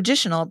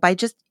traditional by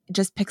just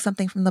pick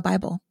something from the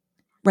Bible,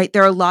 right?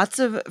 There are lots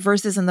of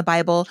verses in the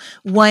Bible.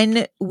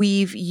 One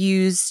we've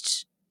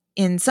used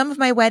in some of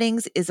my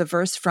weddings is a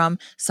verse from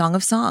Song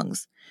of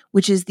Songs,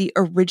 which is the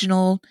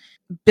original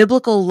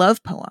biblical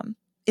love poem.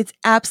 It's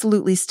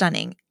absolutely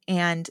stunning.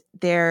 And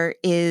there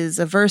is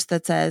a verse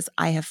that says,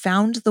 I have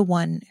found the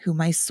one who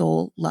my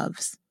soul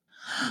loves.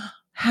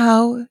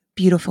 How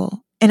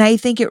beautiful. And I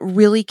think it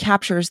really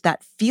captures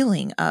that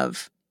feeling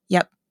of,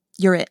 yep,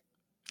 you're it.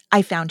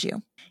 I found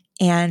you.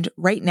 And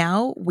right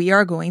now we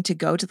are going to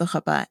go to the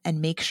chuppah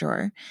and make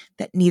sure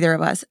that neither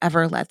of us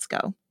ever lets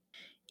go.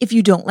 If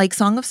you don't like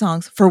Song of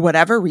Songs for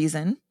whatever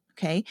reason,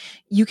 okay,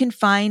 you can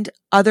find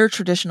other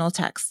traditional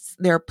texts.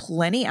 There are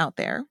plenty out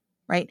there,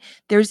 right?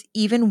 There's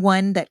even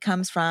one that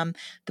comes from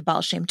the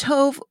Baal Shem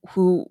Tov,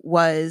 who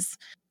was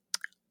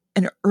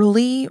an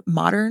early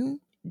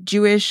modern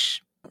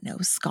Jewish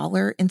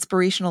scholar,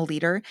 inspirational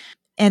leader.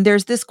 And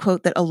there's this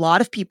quote that a lot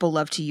of people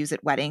love to use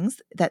at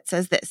weddings that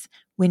says this,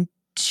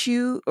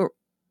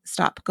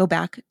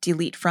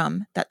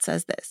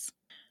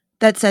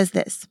 that says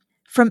this,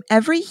 from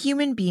every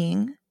human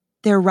being,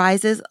 there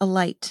rises a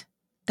light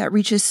that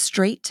reaches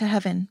straight to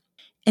heaven.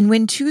 And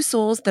when two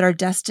souls that are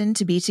destined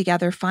to be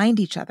together find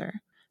each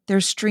other,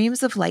 their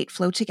streams of light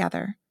flow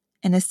together,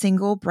 and a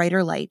single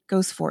brighter light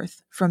goes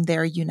forth from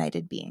their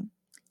united being.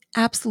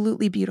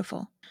 Absolutely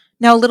beautiful.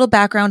 Now, a little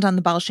background on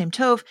the Baal Shem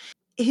Tov.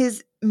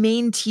 His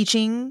main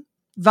teaching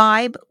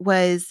vibe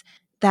was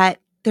that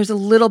there's a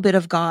little bit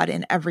of God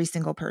in every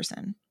single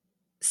person.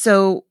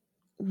 So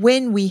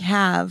when we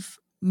have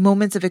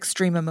moments of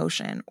extreme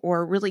emotion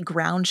or really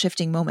ground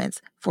shifting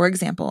moments, for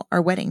example,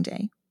 our wedding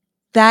day,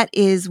 that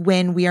is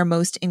when we are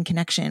most in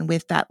connection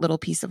with that little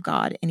piece of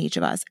God in each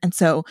of us. And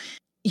so,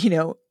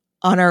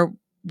 on our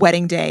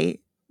wedding day,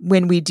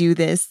 when we do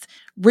this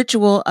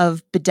ritual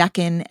of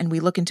Bedecken and we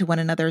look into one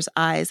another's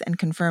eyes and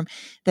confirm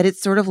that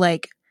it's sort of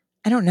like,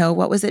 I don't know,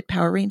 what was it?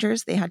 Power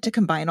Rangers? They had to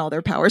combine all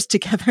their powers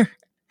together.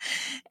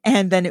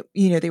 And then,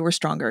 they were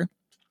stronger.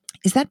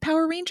 Is that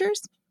Power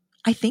Rangers?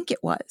 I think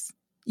it was.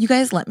 You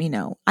guys let me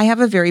know. I have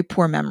a very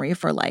poor memory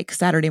for like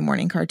Saturday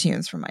morning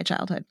cartoons from my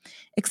childhood,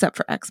 except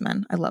for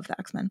X-Men. I love the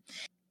X-Men.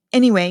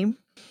 Anyway,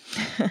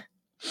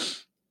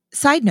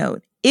 side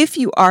note, if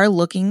you are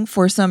looking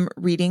for some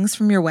readings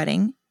from your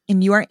wedding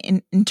and you are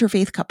an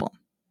interfaith couple,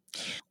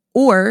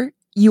 or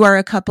you are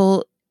a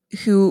couple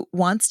who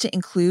wants to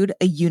include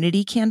a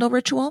unity candle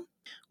ritual,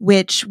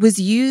 which was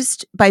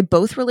used by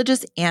both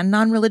religious and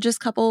non-religious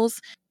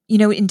couples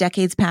in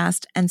decades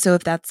past. And so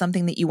if that's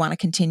something that you want to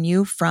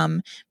continue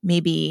from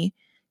maybe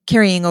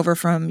carrying over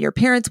from your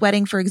parents'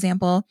 wedding, for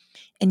example,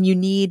 and you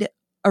need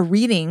a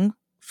reading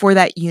for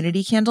that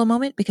unity candle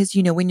moment, because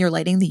when you're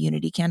lighting the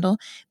unity candle,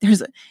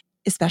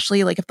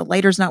 especially like if the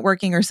lighter's not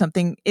working or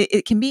something,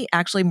 it can be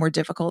actually more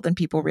difficult than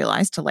people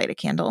realize to light a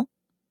candle.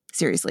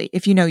 Seriously,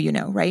 if you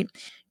know, right?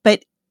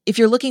 But if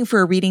you're looking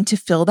for a reading to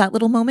fill that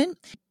little moment,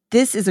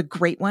 this is a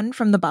great one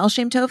from the Baal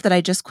Shem Tov that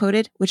I just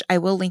quoted, which I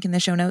will link in the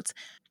show notes,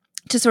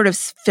 to sort of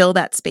fill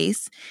that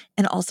space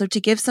and also to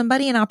give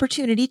somebody an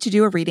opportunity to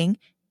do a reading.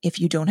 If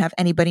you don't have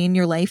anybody in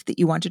your life that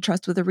you want to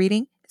trust with a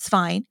reading, it's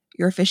fine.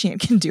 Your officiant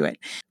can do it.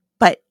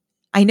 But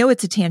I know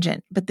it's a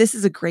tangent, but this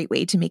is a great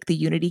way to make the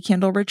unity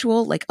candle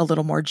ritual like a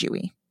little more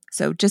Jewy.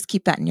 So just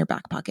keep that in your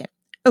back pocket.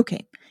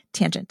 Okay,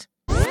 tangent.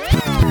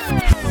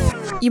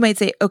 You might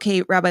say,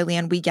 okay, Rabbi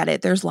Leanne, we get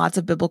it. There's lots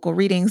of biblical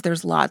readings.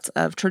 There's lots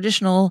of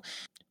traditional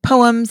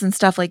poems and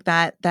stuff like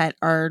that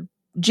are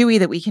Jewy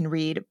that we can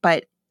read,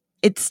 but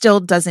it still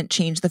doesn't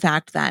change the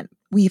fact that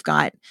we've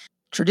got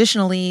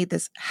traditionally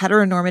this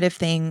heteronormative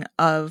thing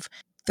of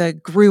the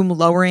groom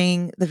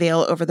lowering the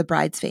veil over the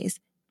bride's face.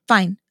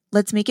 Fine,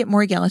 let's make it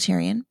more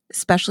egalitarian,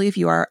 especially if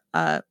you are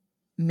a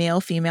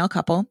male-female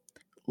couple.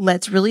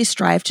 Let's really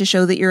strive to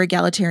show that you're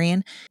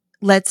egalitarian.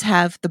 Let's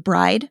have the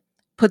bride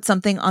put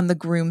something on the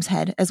groom's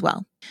head as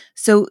well.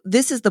 So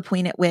this is the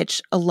point at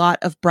which a lot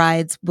of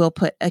brides will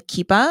put a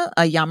kippah,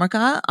 a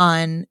yarmulke,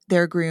 on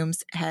their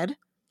groom's head.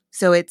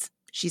 So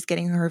she's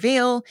getting her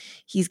veil,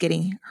 he's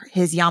getting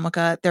his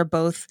yarmulke. They're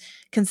both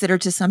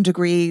considered to some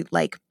degree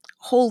like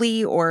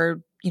holy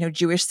or,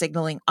 Jewish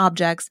signaling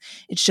objects.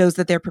 It shows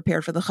that they're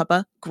prepared for the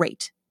chuppah.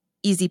 Great.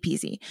 Easy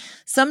peasy.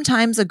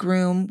 Sometimes a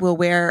groom will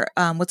wear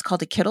what's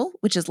called a kittel,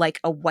 which is like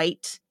a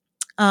white,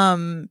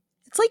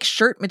 it's like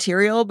shirt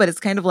material, but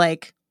it's kind of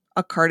like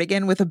a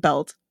cardigan with a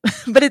belt,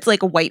 but it's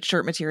like a white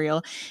shirt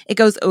material. It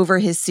goes over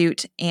his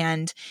suit,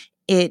 and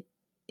it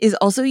is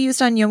also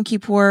used on Yom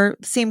Kippur,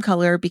 same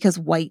color, because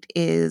white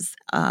is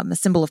a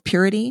symbol of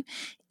purity.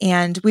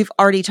 And we've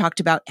already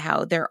talked about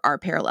how there are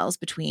parallels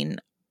between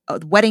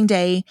the wedding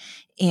day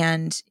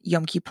and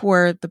Yom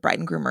Kippur. The bride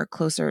and groom are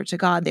closer to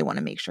God. They want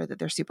to make sure that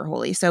they're super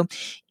holy. So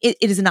it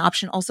is an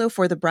option also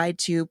for the bride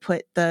to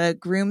put the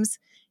groom's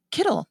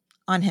kittel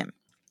on him.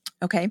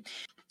 Okay.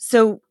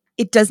 So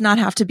it does not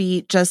have to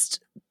be just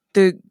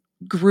the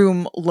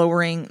groom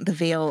lowering the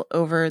veil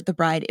over the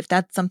bride. If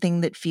that's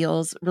something that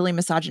feels really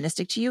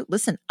misogynistic to you,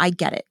 listen, I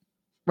get it,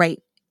 right?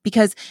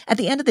 Because at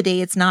the end of the day,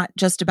 it's not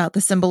just about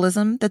the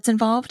symbolism that's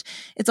involved.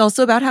 It's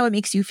also about how it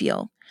makes you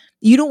feel.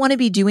 You don't want to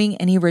be doing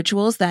any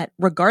rituals that,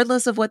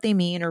 regardless of what they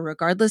mean or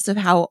regardless of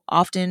how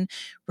often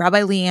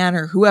Rabbi Leanne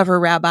or whoever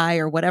rabbi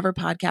or whatever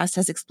podcast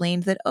has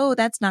explained that, oh,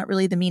 that's not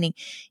really the meaning.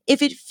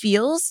 If it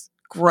feels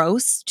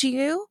gross to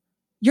you,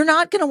 you're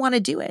not going to want to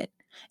do it.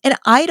 And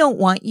I don't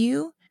want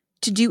you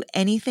to do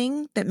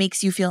anything that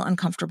makes you feel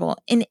uncomfortable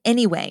in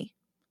any way,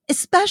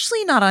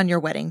 especially not on your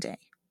wedding day.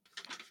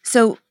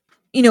 So,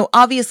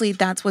 obviously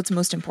that's what's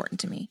most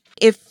important to me.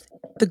 If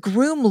the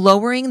groom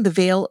lowering the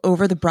veil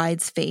over the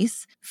bride's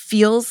face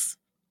feels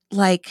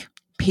like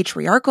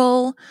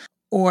patriarchal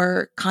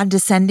or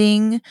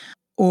condescending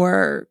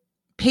or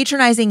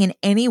patronizing in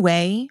any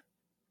way,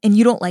 and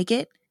you don't like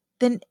it,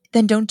 then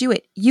don't do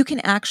it. You can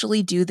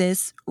actually do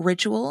this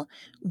ritual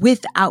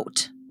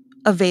without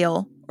a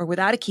veil or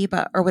without a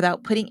kippah or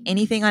without putting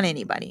anything on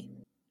anybody.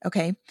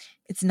 Okay?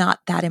 It's not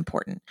that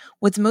important.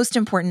 What's most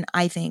important,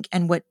 I think,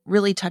 and what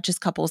really touches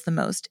couples the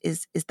most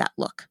is that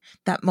look,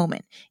 that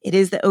moment. It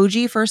is the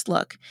OG first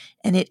look,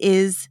 and it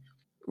is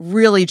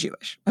really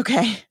Jewish.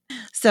 Okay?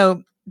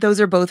 So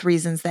those are both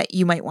reasons that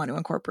you might want to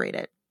incorporate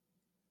it.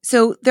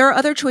 So there are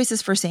other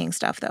choices for saying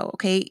stuff, though,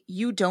 okay?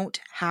 You don't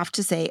have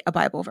to say a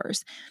Bible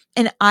verse.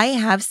 And I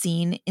have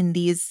seen in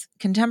these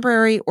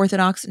contemporary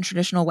Orthodox and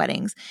traditional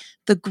weddings,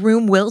 the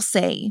groom will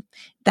say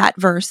that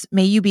verse,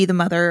 may you be the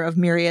mother of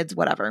myriads,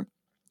 whatever.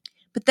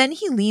 But then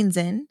he leans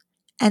in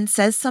and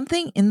says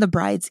something in the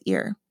bride's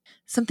ear,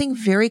 something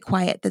very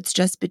quiet that's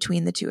just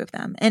between the two of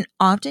them. And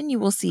often you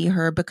will see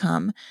her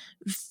become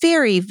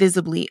very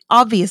visibly,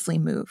 obviously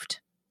moved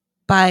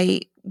by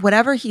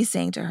whatever he's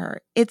saying to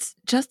her. It's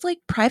just like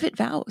private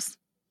vows.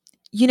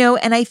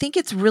 And I think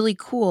it's really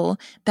cool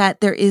that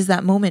there is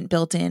that moment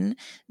built in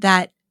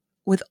that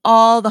with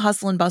all the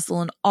hustle and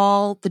bustle and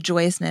all the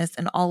joyousness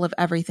and all of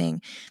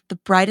everything, the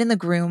bride and the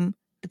groom,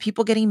 the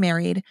people getting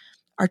married,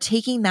 are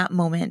taking that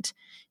moment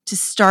to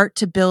start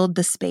to build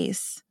the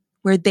space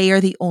where they are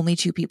the only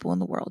two people in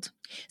the world.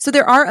 So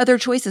there are other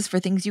choices for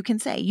things you can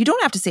say. You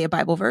don't have to say a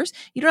Bible verse.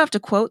 You don't have to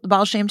quote the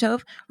Baal Shem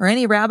Tov or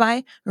any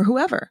rabbi or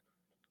whoever.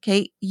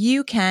 Okay,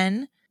 you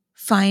can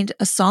find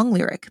a song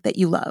lyric that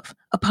you love,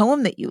 a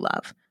poem that you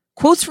love,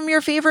 quotes from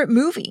your favorite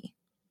movie.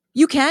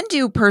 You can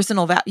do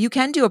you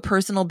can do a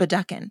personal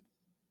Bedecken.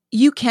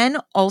 You can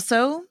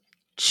also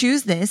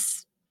choose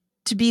this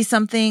to be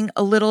something,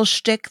 a little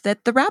shtick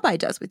that the rabbi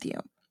does with you.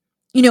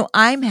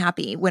 I'm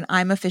happy when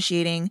I'm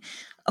officiating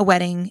a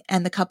wedding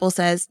and the couple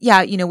says,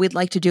 yeah, we'd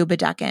like to do a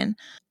Bedecken.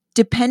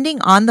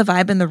 Depending on the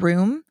vibe in the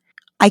room,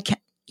 I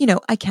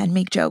can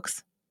make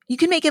jokes. You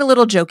can make it a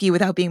little jokey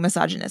without being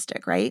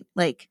misogynistic, right?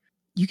 Like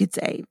you could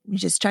say,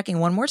 just checking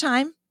one more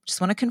time.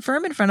 Just want to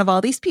confirm in front of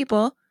all these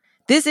people,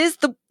 this is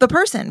the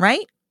person,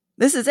 right?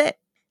 This is it.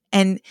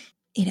 And,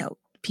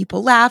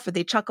 people laugh or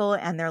they chuckle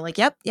and they're like,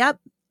 yep,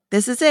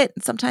 this is it.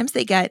 And sometimes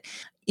they get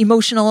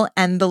emotional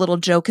and the little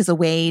joke is a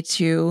way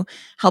to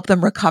help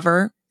them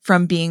recover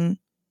from being,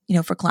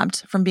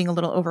 verklempt, from being a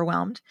little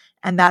overwhelmed.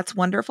 And that's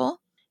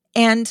wonderful.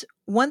 And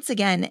once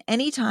again,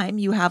 anytime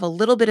you have a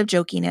little bit of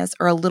jokiness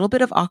or a little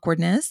bit of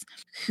awkwardness,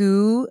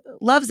 who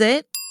loves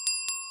it?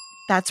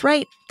 That's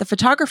right. The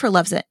photographer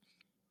loves it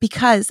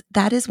because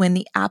that is when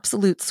the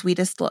absolute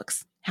sweetest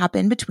looks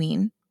happen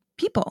between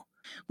people.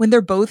 When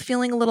they're both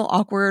feeling a little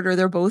awkward or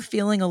they're both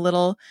feeling a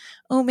little,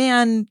 oh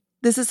man,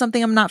 this is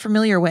something I'm not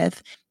familiar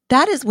with.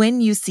 That is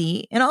when you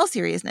see, in all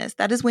seriousness,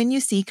 that is when you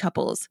see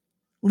couples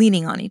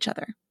leaning on each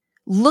other,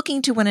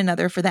 looking to one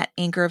another for that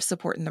anchor of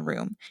support in the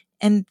room.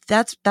 And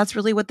that's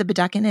really what the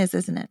Bedecken is,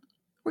 isn't it?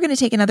 We're going to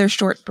take another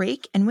short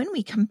break. And when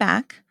we come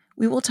back,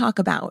 we will talk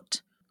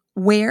about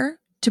where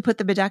to put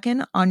the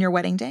Bedecken on your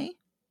wedding day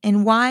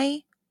and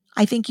why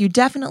I think you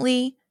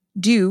definitely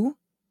do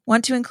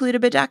want to include a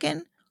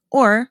Bedecken,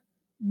 or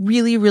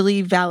really,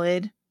 really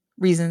valid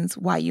reasons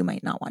why you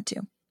might not want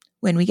to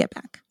when we get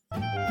back.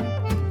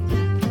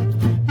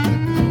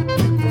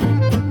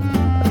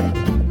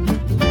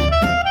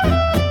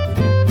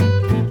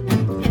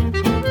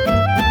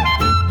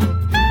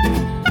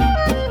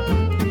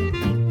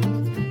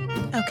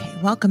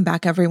 Welcome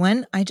back,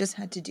 everyone. I just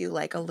had to do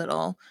like a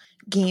little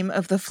game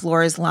of the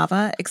floor is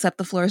lava, except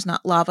the floor is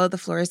not lava. The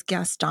floor is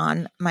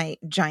Gaston, my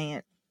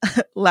giant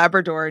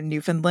Labrador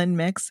Newfoundland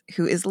mix,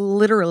 who is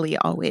literally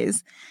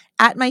always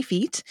at my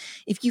feet.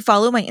 If you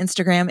follow my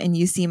Instagram and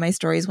you see my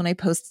stories when I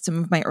post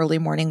some of my early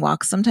morning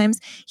walks, sometimes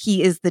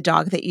he is the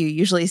dog that you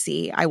usually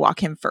see. I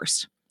walk him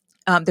first.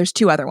 There's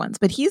two other ones,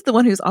 but he's the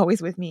one who's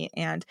always with me.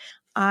 And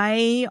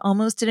I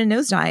almost did a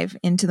nosedive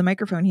into the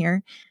microphone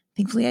here.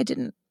 Thankfully, I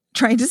didn't.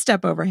 Trying to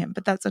step over him,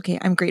 but that's okay.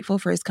 I'm grateful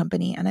for his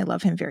company and I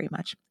love him very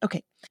much.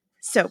 Okay,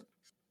 so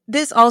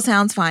this all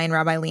sounds fine,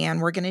 Rabbi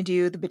Leanne. We're going to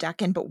do the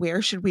Bedecken, but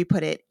where should we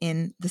put it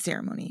in the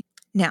ceremony?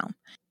 Now,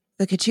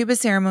 the ketubah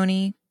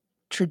ceremony,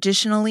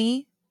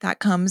 traditionally, that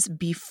comes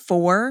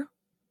before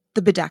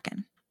the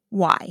Bedecken.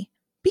 Why?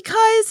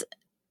 Because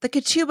the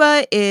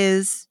ketubah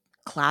is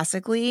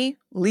classically,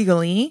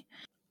 legally,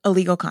 a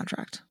legal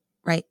contract,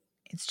 right?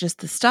 It's just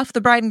the stuff the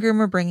bride and groom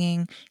are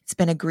bringing. It's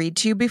been agreed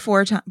to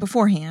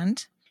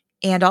beforehand.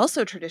 And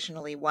also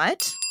traditionally,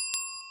 what?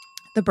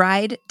 The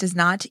bride does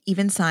not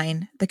even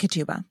sign the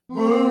ketubah.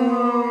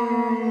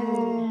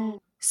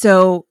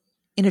 So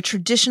in a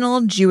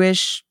traditional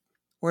Jewish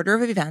order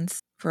of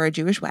events for a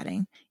Jewish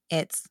wedding,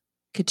 it's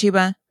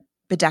ketubah,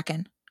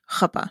 Bedecken,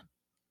 chuppah.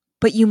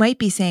 But you might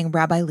be saying,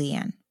 Rabbi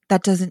Leanne,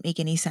 that doesn't make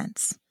any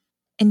sense.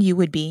 And you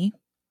would be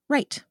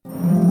right.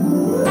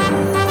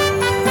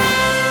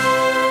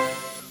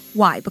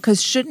 Why?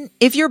 Because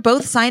if you're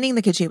both signing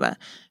the ketubah,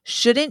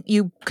 shouldn't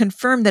you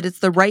confirm that it's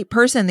the right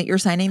person that you're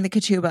signing the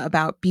ketubah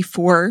about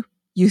before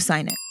you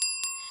sign it?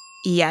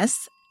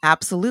 Yes,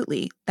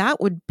 absolutely.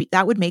 That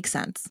would make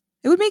sense.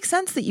 It would make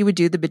sense that you would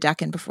do the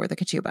Bedecken before the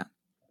ketubah.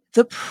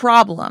 The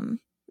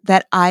problem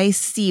that I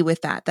see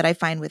with that I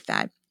find with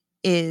that,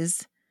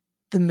 is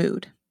the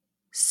mood.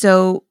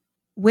 So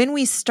when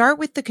we start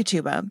with the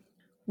ketubah,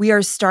 we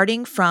are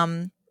starting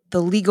from the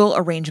legal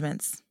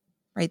arrangements,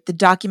 right? The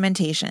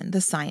documentation,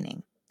 the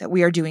signing that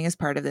we are doing as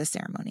part of this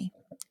ceremony.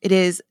 It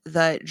is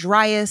the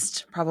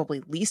driest,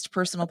 probably least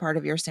personal part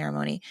of your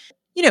ceremony,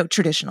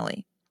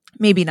 traditionally,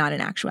 maybe not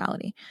in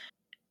actuality.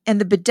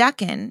 And the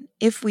Bedecken,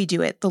 if we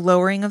do it, the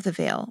lowering of the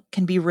veil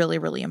can be really,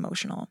 really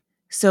emotional.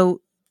 So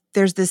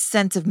there's this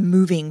sense of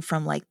moving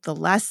from like the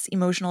less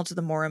emotional to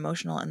the more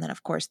emotional. And then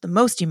of course the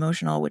most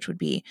emotional, which would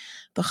be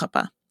the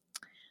chuppah,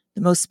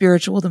 the most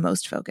spiritual, the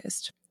most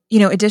focused.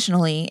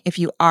 Additionally, if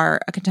you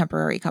are a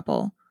contemporary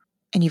couple,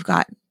 and you've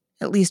got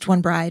at least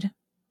one bride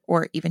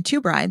or even two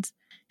brides,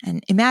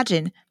 And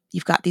imagine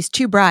you've got these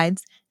two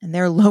brides and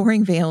they're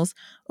lowering veils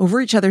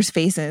over each other's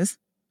faces.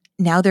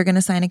 Now they're going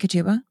to sign a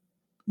ketubah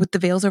with the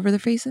veils over their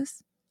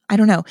faces? I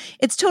don't know.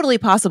 It's totally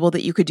possible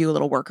that you could do a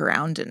little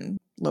workaround and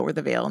lower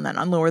the veil and then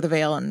unlower the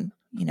veil and,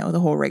 the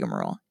whole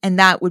rigmarole. And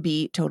that would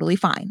be totally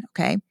fine.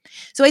 Okay.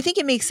 So I think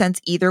it makes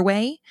sense either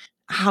way.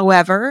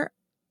 However,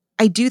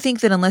 I do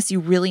think that unless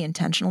you really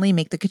intentionally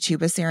make the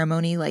ketubah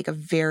ceremony like a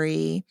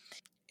very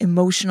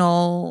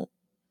emotional,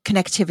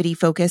 connectivity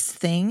focused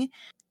thing,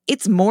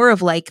 it's more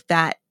of like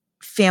that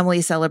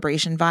family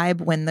celebration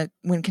vibe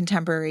when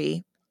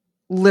contemporary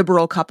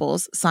liberal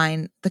couples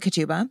sign the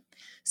ketubah.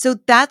 So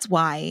that's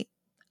why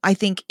I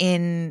think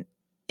in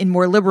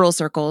more liberal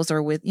circles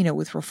or with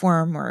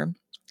reform or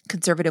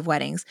conservative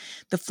weddings,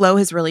 the flow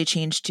has really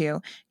changed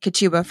to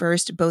ketubah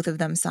first, both of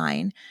them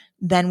sign.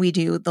 Then we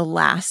do the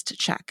last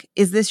check.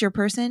 Is this your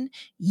person?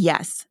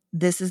 Yes,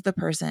 this is the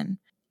person.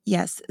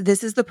 Yes,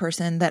 this is the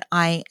person that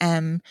I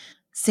am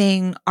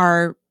saying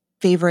our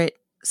favorite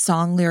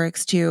song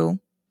lyrics to.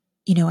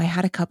 I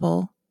had a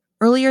couple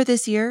earlier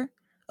this year.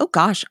 Oh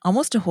gosh,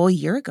 almost a whole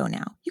year ago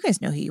now. You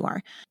guys know who you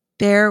are.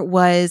 There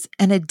was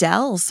an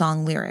Adele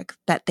song lyric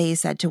that they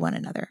said to one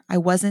another. I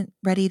wasn't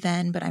ready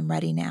then, but I'm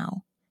ready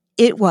now.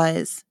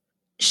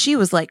 She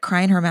was like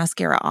crying her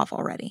mascara off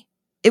already.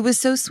 It was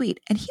so sweet.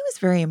 And he was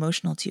very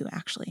emotional too,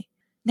 actually.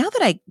 Now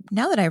that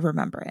I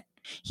remember it,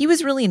 he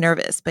was really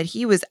nervous, but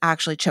he was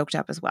actually choked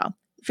up as well.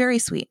 Very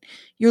sweet.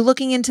 You're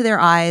looking into their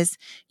eyes.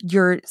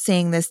 You're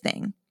saying this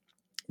thing.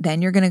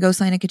 Then you're going to go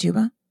sign a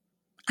ketubah?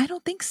 I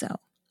don't think so.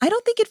 I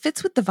don't think it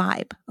fits with the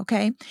vibe.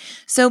 Okay.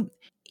 So,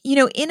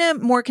 in a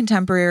more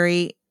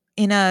contemporary,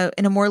 in a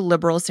more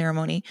liberal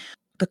ceremony,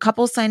 the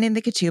couple signing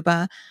the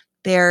ketubah,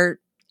 they're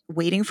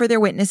waiting for their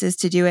witnesses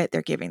to do it.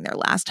 They're giving their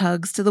last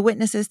hugs to the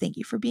witnesses. Thank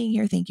you for being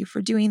here. Thank you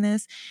for doing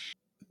this.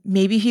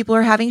 Maybe people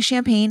are having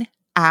champagne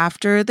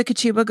after the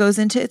ketubah goes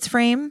into its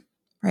frame,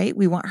 right?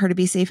 We want her to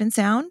be safe and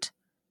sound.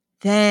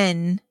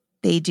 Then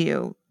they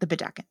do the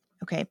Bedecken.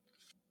 Okay.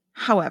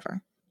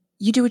 However,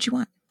 you do what you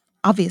want,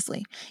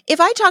 obviously. If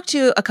I talk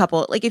to a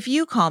couple, like if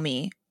you call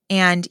me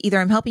and either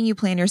I'm helping you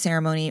plan your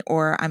ceremony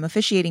or I'm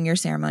officiating your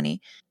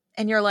ceremony,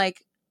 and you're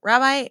like,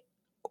 Rabbi,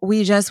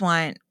 we just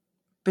want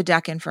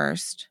Bedecken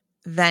first,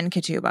 then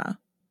ketubah,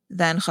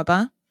 then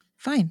chuppah,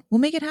 fine, we'll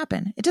make it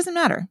happen. It doesn't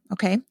matter,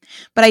 okay?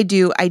 But I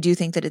do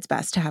think that it's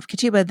best to have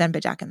ketubah, then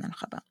Bedecken, then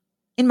chuppah,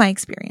 in my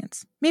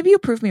experience. Maybe you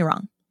prove me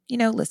wrong.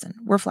 Listen,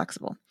 we're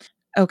flexible.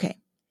 Okay,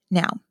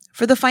 now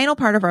for the final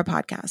part of our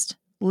podcast,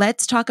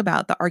 let's talk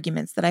about the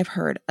arguments that I've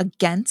heard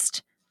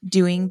against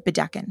doing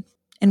Bedecken,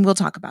 and we'll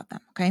talk about them,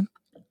 okay?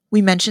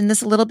 We mentioned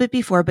this a little bit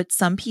before, but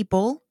some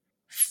people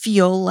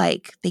feel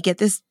like they get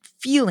this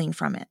feeling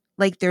from it,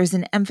 like there's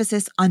an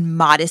emphasis on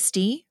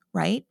modesty,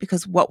 right?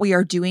 Because what we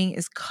are doing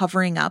is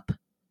covering up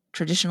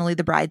traditionally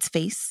the bride's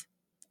face.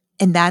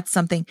 And that's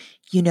something,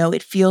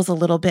 it feels a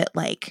little bit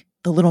like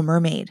The Little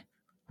Mermaid.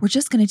 We're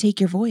just going to take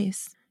your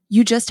voice.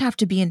 You just have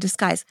to be in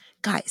disguise.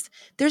 Guys,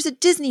 there's a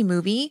Disney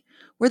movie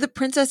where the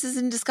princess is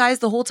in disguise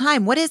the whole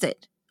time. What is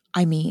it?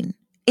 I mean,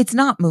 it's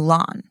not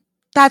Mulan.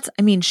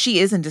 She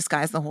is in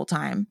disguise the whole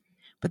time,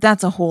 but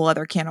that's a whole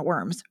other can of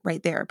worms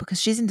right there because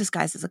she's in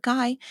disguise as a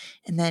guy.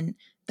 And then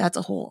that's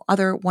a whole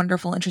other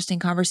wonderful, interesting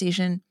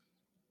conversation.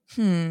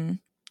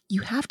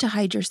 You have to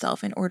hide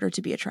yourself in order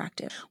to be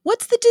attractive.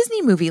 What's the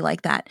Disney movie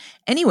like that?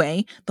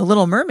 Anyway, The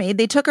Little Mermaid,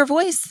 they took her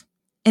voice.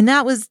 And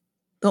that was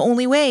the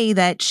only way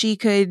that she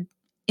could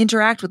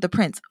interact with the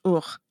prince.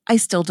 Ugh, I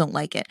still don't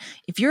like it.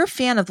 If you're a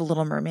fan of The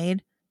Little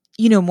Mermaid,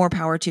 more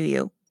power to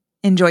you.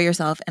 Enjoy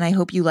yourself. And I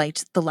hope you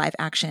liked the live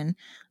action.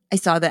 I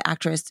saw the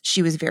actress.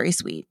 She was very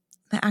sweet.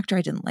 The actor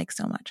I didn't like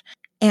so much.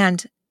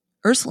 And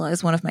Ursula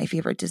is one of my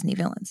favorite Disney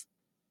villains.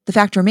 The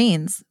fact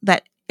remains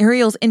that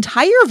Ariel's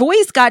entire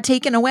voice got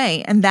taken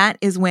away. And that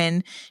is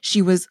when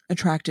she was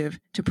attractive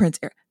to Prince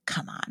Ariel.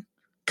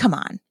 Come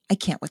on. I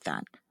can't with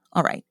that.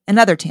 All right.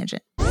 Another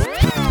tangent.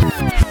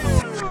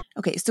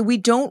 Okay. So we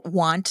don't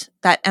want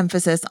that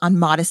emphasis on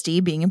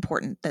modesty being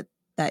important, that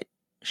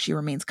she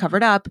remains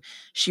covered up.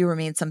 She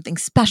remains something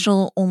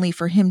special only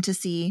for him to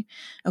see.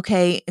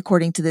 Okay.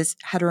 According to this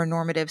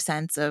heteronormative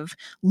sense of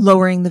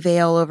lowering the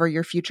veil over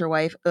your future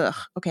wife. Ugh.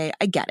 Okay.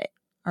 I get it.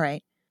 All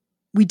right.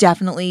 We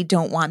definitely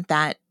don't want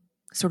that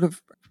sort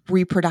of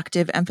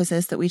reproductive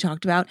emphasis that we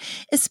talked about,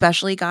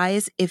 especially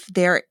guys, if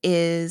there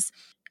is,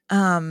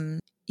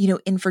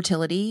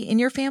 infertility in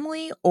your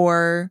family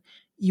or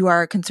you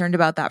are concerned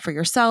about that for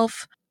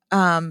yourself. We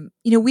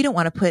don't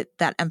want to put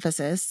that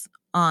emphasis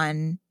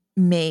on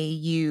may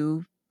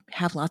you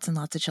have lots and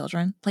lots of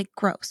children, like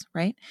gross,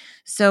 right?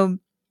 So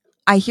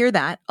I hear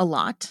that a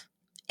lot.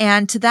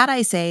 And to that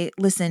I say,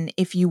 listen,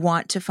 if you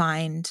want to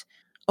find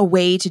a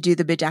way to do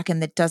the Bedecken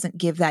that doesn't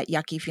give that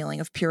yucky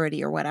feeling of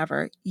purity or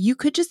whatever, you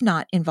could just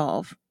not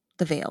involve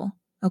the veil.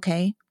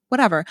 Okay.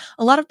 Whatever.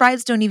 A lot of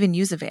brides don't even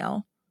use a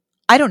veil.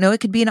 I don't know.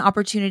 It could be an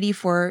opportunity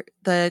for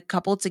the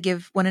couple to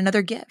give one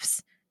another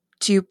gifts,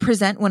 to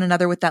present one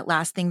another with that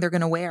last thing they're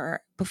going to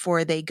wear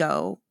before they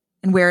go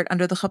and wear it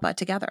under the chuppah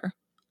together.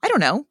 I don't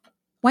know.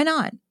 Why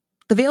not?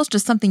 The veil's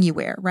just something you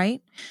wear,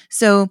 right?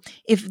 So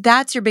if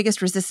that's your biggest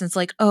resistance,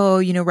 like,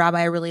 oh, Rabbi,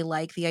 I really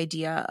like the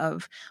idea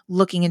of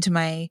looking into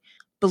my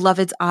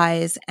beloved's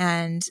eyes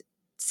and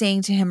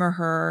saying to him or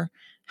her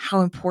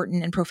how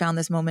important and profound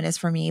this moment is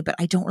for me, but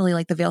I don't really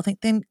like the veil thing,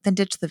 then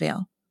ditch the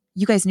veil.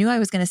 You guys knew I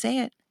was going to say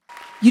it.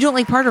 You don't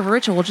like part of a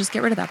ritual, we'll just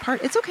get rid of that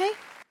part. It's okay.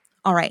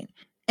 All right.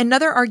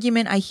 Another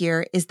argument I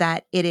hear is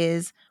that it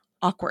is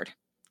awkward.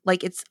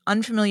 Like it's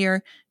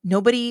unfamiliar.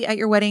 Nobody at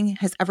your wedding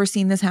has ever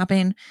seen this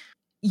happen.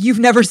 You've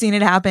never seen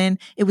it happen.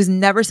 It was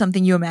never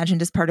something you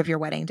imagined as part of your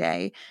wedding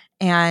day.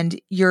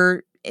 And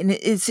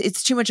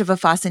it's too much of a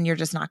fuss and you're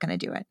just not going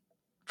to do it.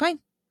 Fine.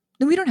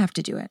 Then we don't have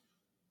to do it.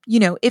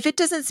 If it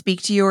doesn't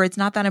speak to you or it's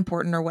not that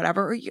important or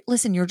whatever, or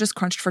listen, you're just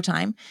crunched for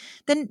time,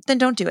 then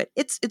don't do it.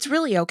 It's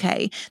really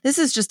okay. This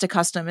is just a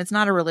custom. It's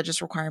not a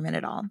religious requirement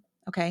at all.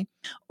 Okay.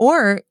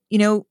 Or,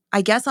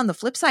 I guess on the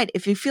flip side,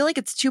 if you feel like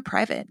it's too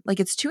private, like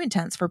it's too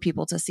intense for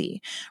people to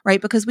see,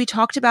 right? Because we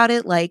talked about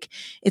it like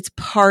it's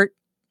part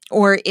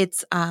or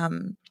it's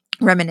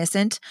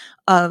reminiscent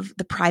of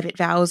the private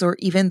vows or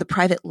even the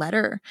private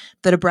letter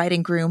that a bride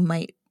and groom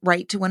might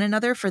write to one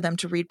another for them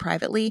to read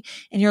privately.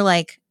 And you're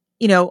like,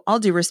 all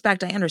due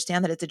respect, I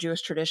understand that it's a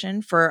Jewish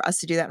tradition for us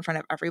to do that in front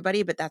of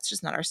everybody, but that's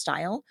just not our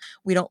style.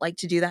 We don't like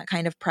to do that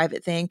kind of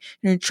private thing.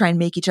 Try and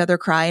make each other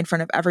cry in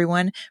front of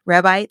everyone.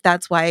 Rabbi,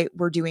 that's why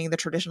we're doing the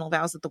traditional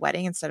vows at the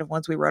wedding instead of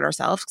ones we wrote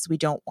ourselves, because we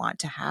don't want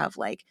to have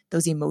like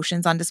those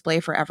emotions on display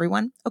for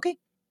everyone. Okay,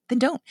 then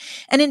don't.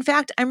 And in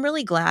fact, I'm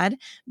really glad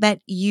that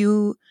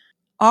you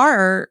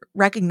are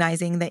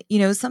recognizing that,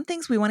 some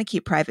things we want to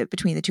keep private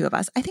between the two of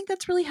us. I think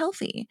that's really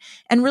healthy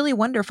and really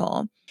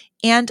wonderful.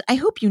 And I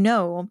hope you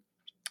know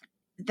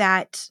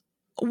that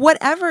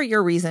whatever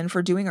your reason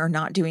for doing or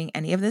not doing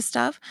any of this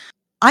stuff,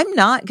 I'm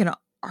not going to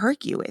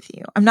argue with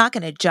you. I'm not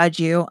going to judge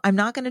you. I'm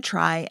not going to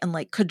try and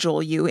like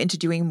cajole you into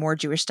doing more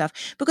Jewish stuff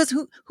because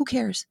who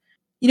cares?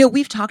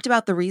 We've talked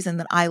about the reason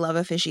that I love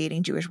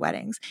officiating Jewish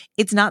weddings.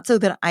 It's not so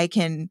that I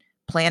can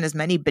plan as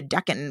many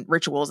Bedecken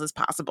rituals as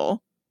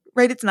possible,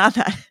 right? It's not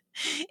that.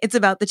 It's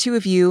about the two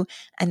of you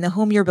and the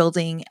home you're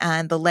building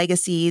and the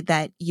legacy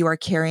that you are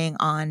carrying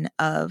on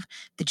of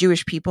the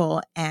Jewish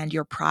people and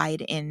your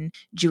pride in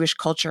Jewish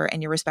culture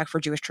and your respect for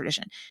Jewish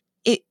tradition.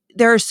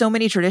 There are so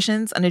many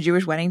traditions on a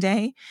Jewish wedding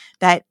day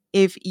that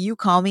if you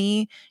call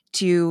me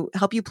to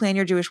help you plan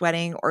your Jewish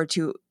wedding or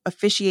to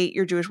officiate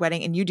your Jewish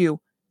wedding and you do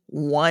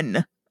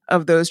one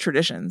of those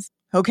traditions,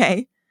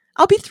 okay,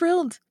 I'll be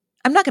thrilled.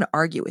 I'm not going to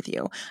argue with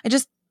you. I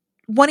just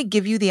want to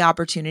give you the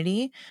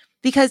opportunity.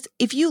 Because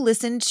if you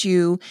listen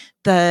to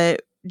the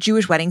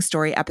Jewish wedding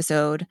story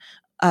episode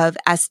of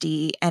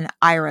Esty and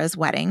Ira's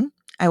wedding,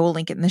 I will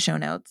link it in the show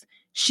notes.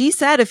 She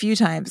said a few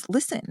times,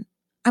 listen,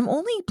 I'm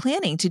only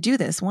planning to do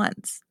this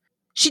once.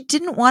 She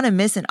didn't want to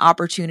miss an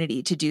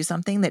opportunity to do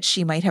something that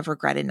she might have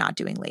regretted not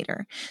doing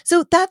later.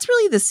 So that's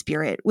really the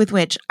spirit with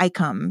which I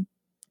come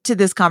to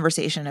this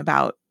conversation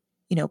about,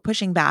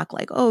 pushing back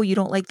like, oh, you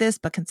don't like this,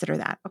 but consider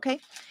that.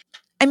 Okay.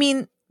 I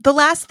mean, the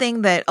last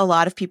thing that a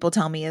lot of people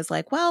tell me is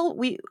like, well,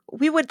 we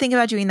would think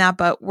about doing that,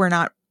 but we're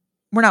not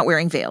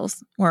wearing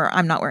veils, or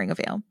I'm not wearing a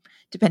veil,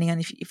 depending on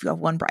if you have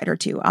one bride or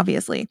two,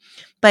 obviously.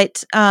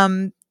 But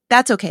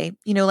that's okay.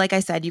 Like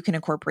I said, you can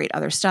incorporate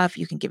other stuff.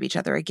 You can give each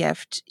other a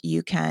gift.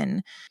 You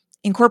can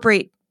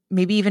incorporate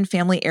maybe even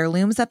family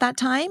heirlooms at that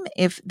time.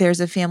 If there's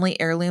a family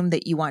heirloom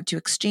that you want to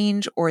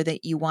exchange or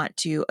that you want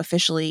to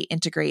officially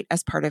integrate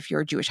as part of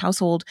your Jewish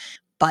household,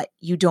 but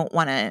you don't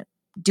want to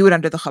do it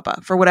under the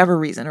chuppah for whatever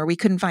reason, or we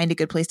couldn't find a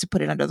good place to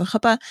put it under the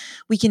chuppah,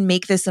 we can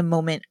make this a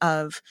moment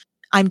of,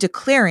 I'm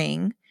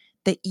declaring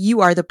that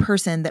you are the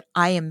person that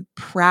I am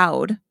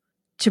proud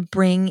to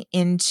bring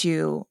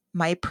into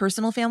my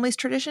personal family's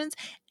traditions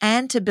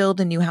and to build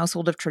a new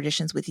household of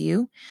traditions with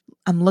you.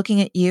 I'm looking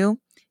at you.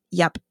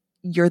 Yep,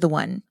 you're the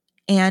one.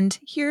 And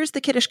here's the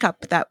Kiddush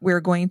cup that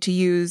we're going to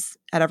use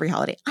at every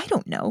holiday. I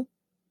don't know.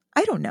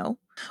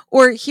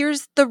 Or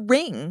here's the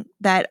ring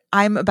that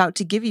I'm about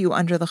to give you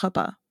under the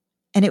chuppah.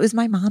 And it was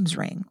my mom's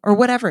ring or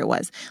whatever it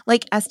was.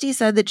 Like Esty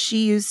said that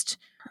she used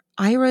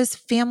Ira's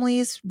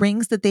family's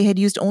rings that they had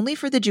used only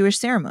for the Jewish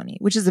ceremony,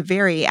 which is a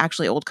very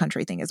actually old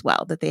country thing as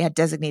well, that they had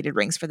designated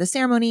rings for the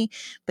ceremony,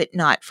 but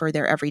not for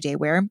their everyday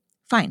wear.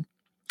 Fine.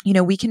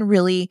 We can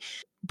really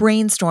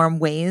brainstorm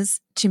ways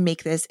to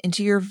make this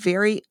into your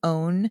very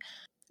own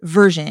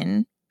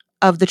version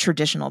of the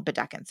traditional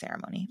Bedecken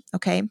ceremony.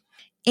 Okay.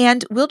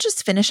 And we'll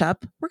just finish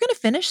up. We're going to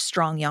finish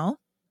strong, y'all,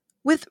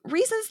 with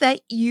reasons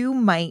that you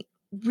might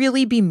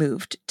really be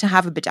moved to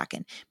have a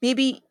Bedecken.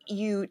 Maybe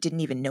you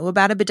didn't even know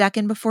about a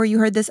Bedecken before you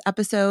heard this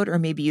episode, or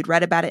maybe you'd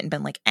read about it and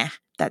been like,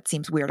 that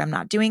seems weird, I'm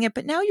not doing it.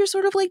 But now you're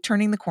sort of like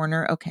turning the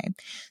corner. Okay,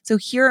 so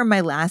here are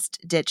my last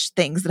ditch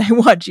things that I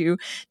want you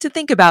to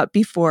think about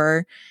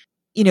before,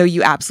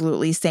 you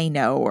absolutely say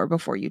no, or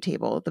before you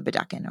table the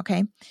Bedecken.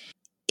 Okay,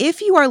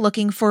 if you are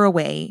looking for a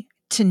way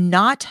to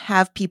not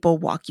have people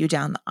walk you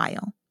down the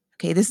aisle,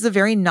 okay, this is a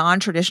very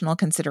non-traditional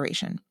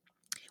consideration.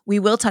 We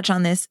will touch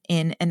on this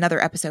in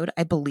another episode,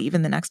 I believe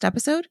in the next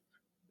episode.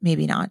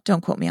 Maybe not.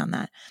 Don't quote me on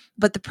that.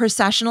 But the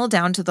processional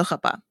down to the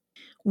chuppah.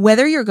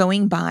 Whether you're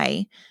going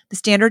by the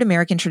standard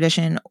American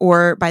tradition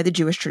or by the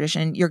Jewish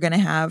tradition, you're going to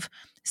have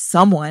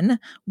someone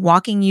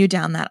walking you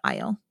down that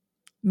aisle.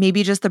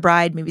 Maybe just the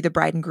bride, maybe the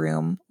bride and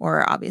groom,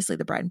 or obviously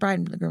the bride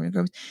and the groom and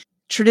groom.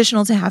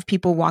 Traditional to have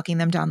people walking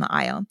them down the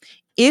aisle.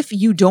 If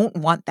you don't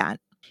want that,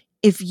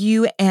 if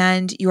you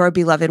and your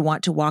beloved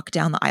want to walk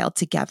down the aisle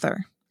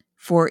together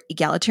for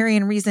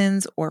egalitarian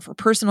reasons or for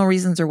personal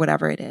reasons or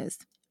whatever it is,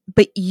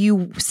 but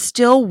you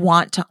still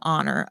want to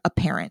honor a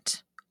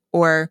parent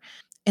or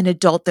an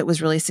adult that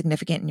was really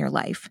significant in your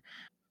life,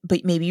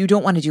 but maybe you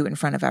don't want to do it in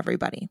front of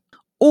everybody.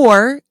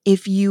 Or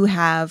if you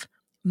have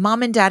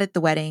mom and dad at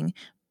the wedding,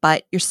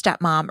 but your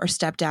stepmom or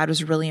stepdad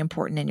was really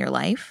important in your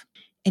life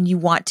and you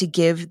want to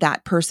give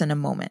that person a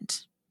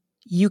moment,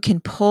 you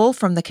can pull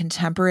from the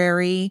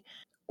contemporary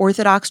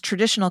Orthodox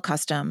traditional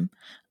custom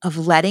of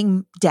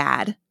letting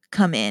dad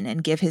come in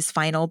and give his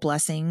final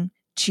blessing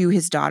to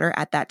his daughter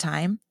at that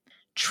time,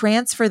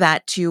 transfer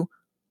that to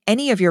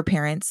any of your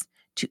parents,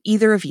 to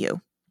either of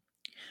you,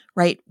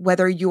 right?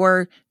 Whether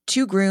you're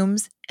two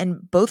grooms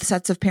and both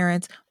sets of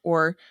parents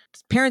or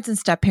parents and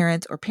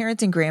step-parents or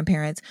parents and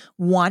grandparents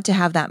want to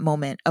have that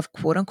moment of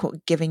quote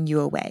unquote giving you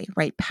away,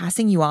 right?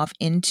 Passing you off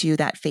into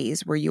that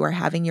phase where you are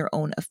having your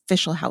own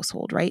official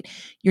household, right?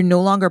 You're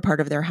no longer part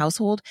of their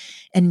household.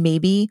 And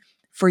maybe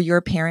for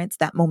your parents,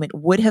 that moment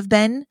would have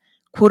been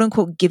quote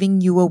unquote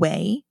giving you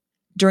away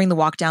during the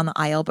walk down the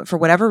aisle. But for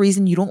whatever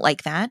reason, you don't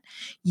like that.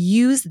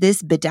 Use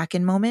this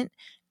Bedecken moment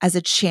as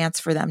a chance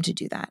for them to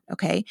do that.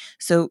 Okay.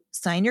 So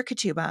sign your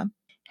ketubah,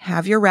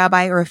 have your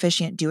rabbi or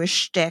officiant do a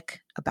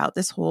shtick about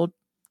this whole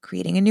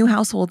creating a new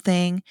household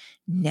thing.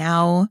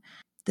 Now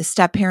the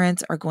step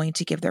parents are going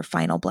to give their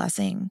final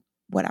blessing,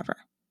 whatever,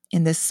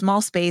 in this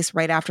small space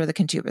right after the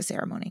ketubah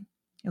ceremony.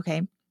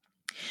 Okay.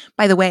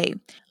 By the way,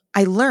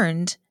 I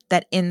learned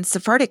that in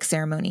Sephardic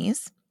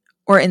ceremonies,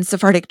 or in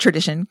Sephardic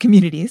tradition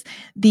communities,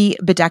 the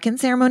Bedecken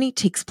ceremony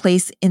takes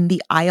place in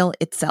the aisle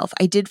itself.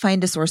 I did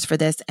find a source for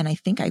this, and I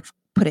think I've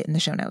put it in the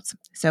show notes.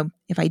 So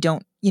if I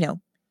don't,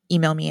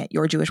 email me at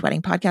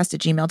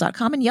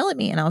yourjewishweddingpodcast@gmail.com and yell at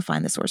me and I'll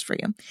find the source for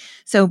you.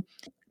 So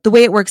the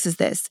way it works is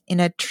this. In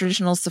a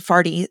traditional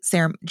Sephardi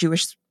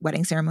Jewish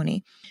wedding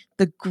ceremony,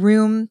 the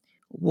groom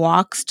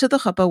walks to the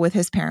chuppah with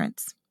his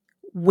parents,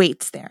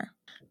 waits there.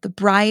 The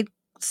bride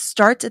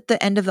starts at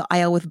the end of the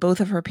aisle with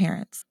both of her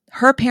parents.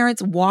 Her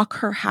parents walk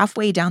her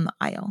halfway down the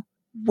aisle.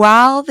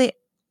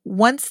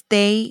 Once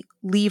they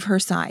leave her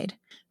side,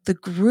 the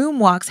groom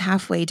walks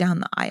halfway down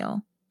the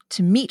aisle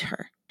to meet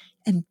her.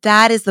 And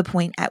that is the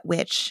point at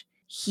which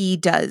he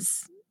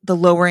does the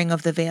lowering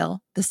of the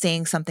veil, the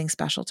saying something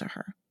special to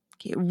her.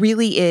 Okay, it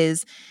really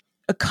is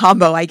a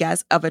combo, I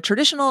guess, of a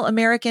traditional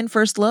American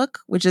first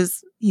look, which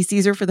is he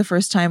sees her for the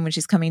first time when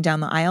she's coming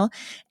down the aisle,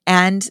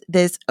 and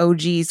this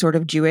OG sort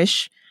of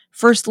Jewish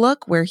first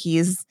look where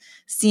he's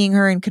seeing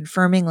her and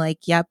confirming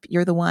like, yep,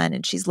 you're the one.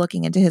 And she's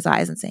looking into his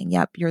eyes and saying,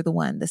 yep, you're the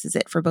one. This is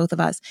it for both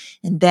of us.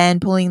 And then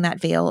pulling that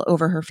veil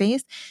over her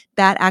face.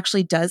 That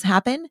actually does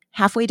happen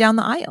halfway down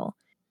the aisle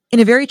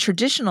in a very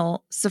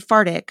traditional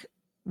Sephardic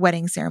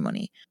wedding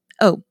ceremony.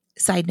 Oh,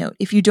 side note,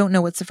 if you don't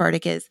know what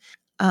Sephardic is,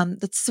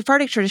 the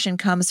Sephardic tradition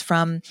comes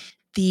from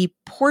the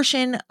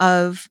portion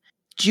of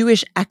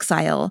Jewish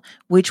exile,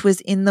 which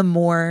was in the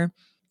more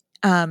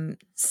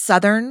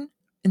southern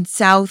and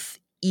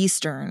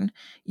southeastern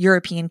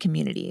European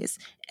communities,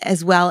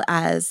 as well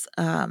as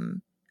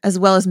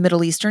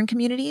Middle Eastern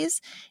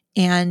communities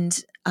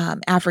and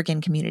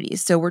African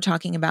communities. So we're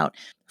talking about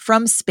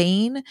from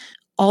Spain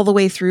all the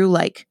way through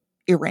like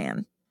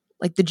Iran,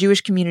 like the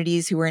Jewish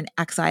communities who were in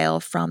exile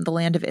from the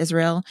land of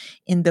Israel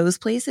in those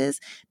places.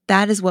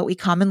 That is what we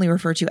commonly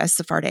refer to as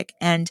Sephardic.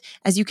 And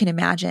as you can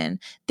imagine,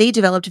 they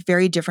developed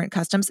very different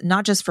customs,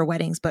 not just for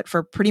weddings, but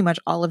for pretty much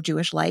all of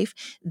Jewish life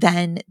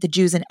than the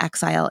Jews in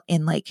exile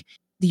in like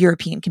the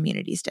European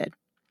communities did.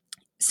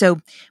 So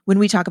when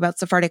we talk about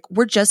Sephardic,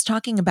 we're just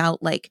talking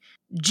about like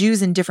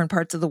Jews in different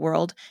parts of the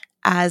world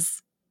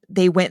as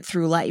they went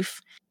through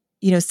life,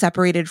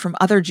 separated from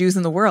other Jews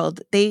in the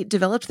world. They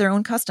developed their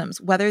own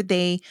customs, whether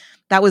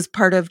that was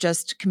part of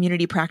just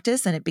community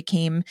practice and it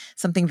became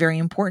something very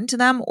important to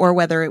them, or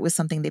whether it was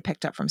something they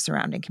picked up from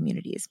surrounding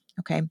communities.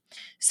 Okay.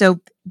 So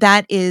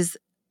that is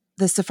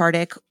the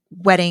Sephardic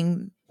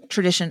wedding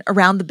tradition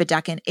around the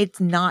Bedecken.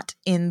 It's not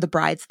in the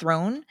bride's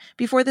throne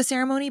before the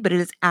ceremony, but it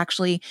is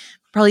actually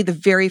probably the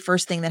very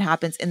first thing that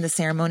happens in the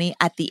ceremony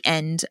at the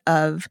end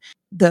of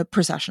the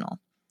processional.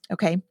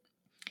 Okay.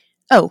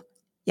 Oh,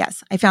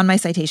 yes, I found my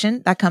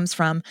citation. That comes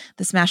from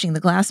the Smashing the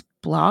Glass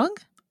blog,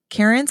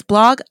 Karen's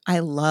blog. I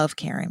love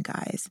Karen,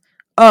 guys.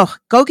 Oh,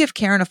 go give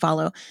Karen a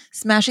follow.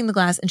 Smashing the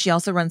Glass, and she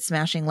also runs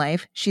Smashing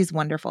Life. She's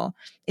wonderful.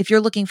 If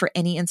you're looking for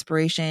any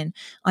inspiration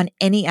on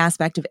any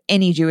aspect of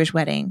any Jewish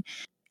wedding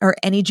or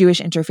any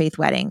Jewish interfaith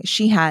wedding,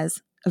 she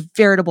has a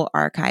veritable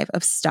archive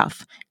of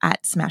stuff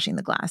at Smashing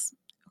the Glass.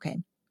 Okay,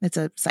 it's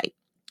a site.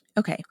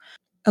 Okay.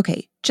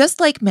 Just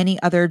like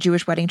many other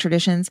Jewish wedding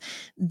traditions,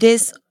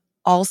 this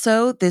whole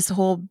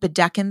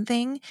Bedecken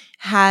thing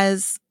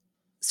has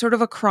sort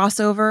of a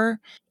crossover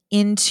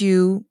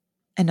into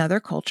another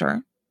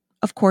culture,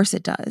 Of course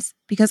it does,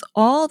 because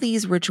all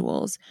these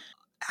rituals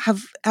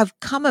have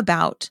come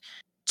about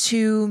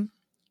to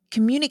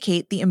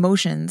communicate the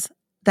emotions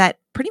that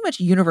pretty much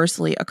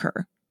universally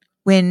occur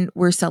when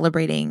we're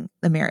celebrating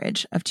the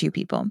marriage of two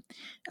people.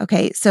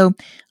 Okay, so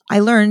I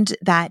learned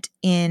that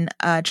in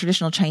a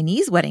traditional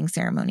Chinese wedding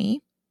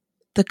ceremony,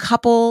 the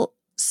couple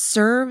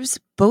serves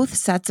both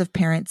sets of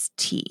parents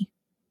tea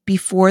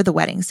before the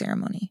wedding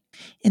ceremony.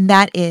 And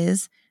that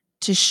is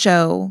to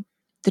show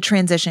the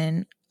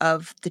transition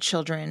of the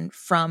children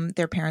from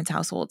their parents'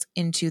 households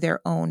into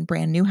their own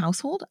brand new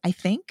household, I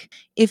think.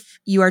 If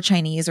you are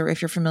Chinese or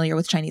if you're familiar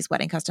with Chinese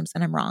wedding customs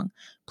and I'm wrong,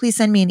 please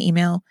send me an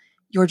email,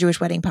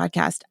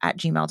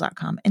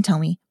 yourjewishweddingpodcast@gmail.com, and tell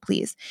me,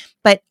 please.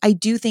 But I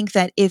do think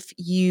that if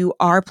you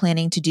are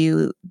planning to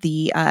do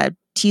the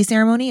tea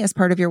ceremony as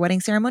part of your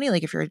wedding ceremony,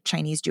 like if you're a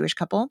Chinese Jewish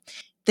couple,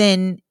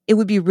 then it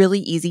would be really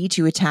easy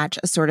to attach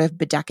a sort of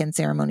Bedecken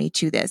ceremony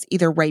to this,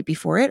 either right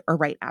before it or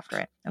right after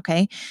it.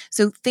 Okay.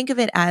 So think of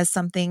it as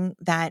something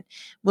that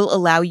will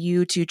allow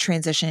you to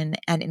transition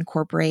and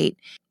incorporate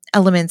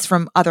elements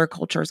from other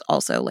cultures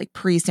also, like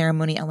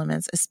pre-ceremony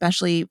elements,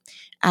 especially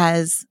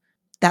as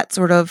that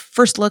sort of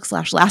first look /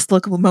 last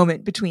look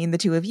moment between the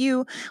two of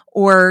you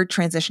or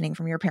transitioning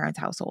from your parents'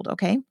 household.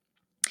 Okay.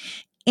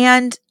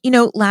 And,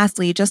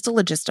 lastly, just a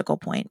logistical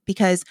point,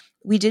 because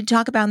we did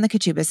talk about in the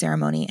ketubah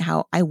ceremony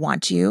how I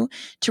want you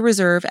to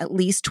reserve at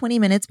least 20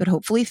 minutes, but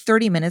hopefully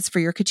 30 minutes for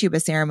your ketubah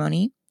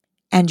ceremony.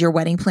 And your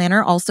wedding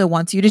planner also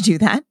wants you to do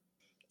that.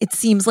 It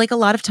seems like a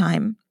lot of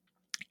time.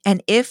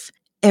 And if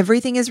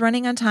everything is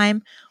running on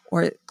time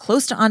or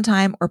close to on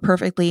time or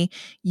perfectly,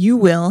 you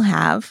will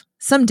have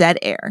some dead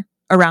air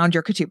around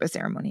your ketubah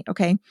ceremony.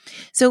 Okay.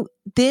 So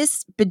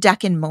this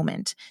Bedecken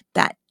moment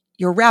that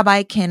your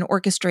rabbi can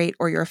orchestrate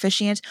or your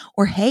officiant,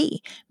 or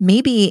hey,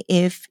 maybe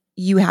if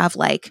you have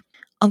like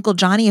Uncle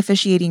Johnny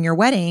officiating your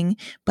wedding,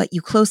 but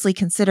you closely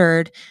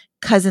considered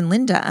cousin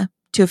Linda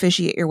to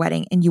officiate your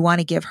wedding and you want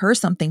to give her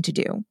something to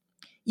do,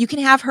 you can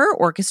have her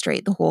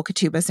orchestrate the whole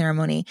ketubah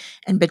ceremony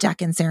and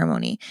Bedecken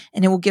ceremony,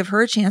 and it will give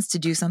her a chance to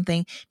do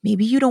something.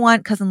 Maybe you don't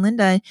want cousin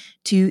Linda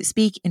to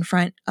speak in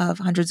front of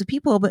hundreds of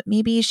people, but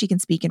maybe she can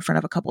speak in front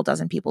of a couple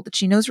dozen people that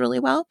she knows really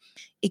well.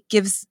 It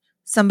gives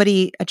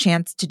somebody a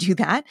chance to do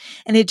that,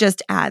 and it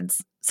just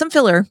adds some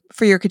filler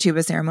for your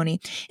ketubah ceremony.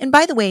 And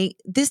by the way,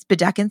 this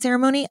Bedecken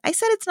ceremony, I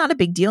said it's not a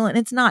big deal, and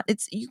it's not.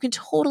 You can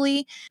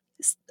totally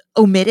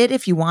omit it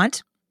if you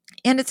want,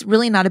 and it's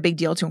really not a big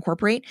deal to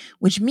incorporate,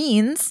 which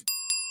means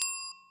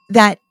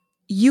that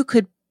you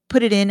could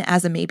put it in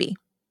as a maybe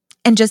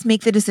and just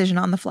make the decision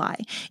on the fly.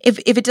 If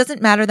it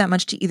doesn't matter that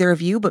much to either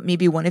of you, but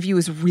maybe one of you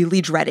is really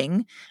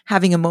dreading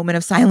having a moment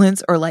of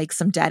silence or like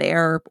some dead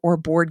air or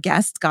bored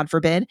guests, God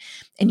forbid,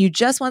 and you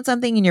just want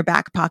something in your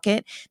back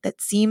pocket that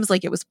seems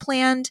like it was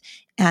planned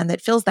and that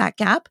fills that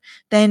gap,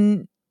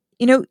 then,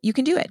 you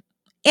can do it.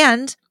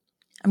 And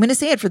I'm going to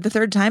say it for the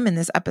third time in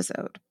this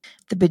episode.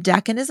 The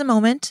Bedecken is a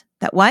moment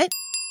that what?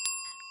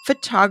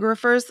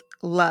 Photographers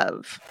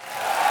love.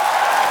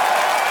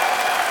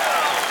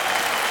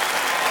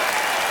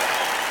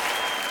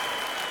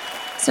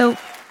 So,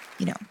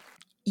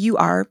 you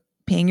are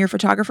paying your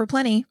photographer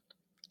plenty.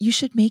 You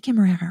should make him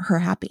or her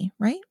happy,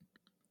 right?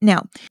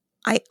 Now,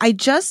 I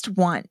just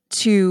want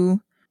to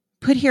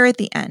put here at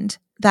the end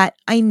that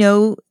I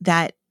know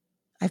that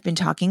I've been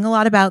talking a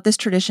lot about this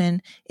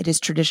tradition. It is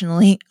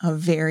traditionally a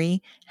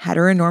very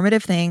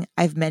heteronormative thing.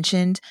 I've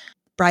mentioned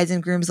brides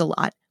and grooms a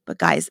lot. But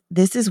guys,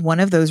 this is one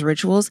of those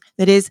rituals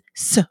that is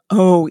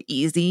so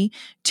easy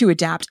to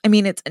adapt. I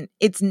mean,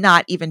 it's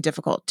not even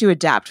difficult to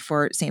adapt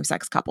for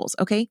same-sex couples,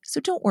 okay?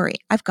 So don't worry,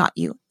 I've got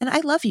you, and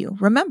I love you.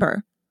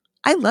 Remember,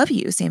 I love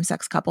you,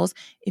 same-sex couples.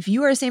 If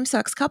you are a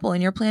same-sex couple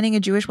and you're planning a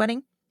Jewish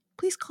wedding,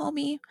 please call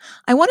me.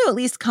 I want to at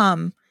least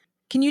come.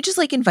 Can you just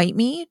invite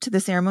me to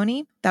the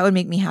ceremony? That would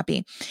make me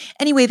happy.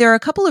 Anyway, there are a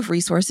couple of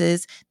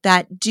resources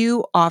that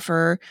do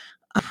offer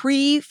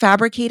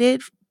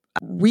prefabricated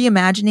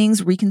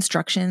reimaginings,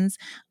 reconstructions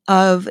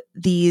of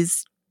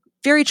these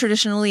very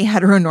traditionally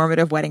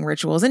heteronormative wedding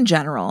rituals in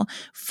general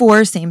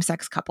for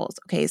same-sex couples.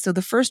 Okay, so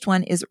the first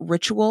one is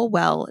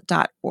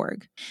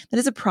ritualwell.org. That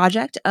is a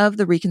project of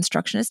the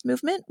Reconstructionist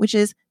movement, which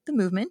is the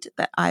movement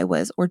that I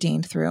was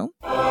ordained through.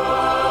 So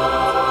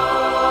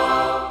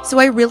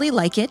I really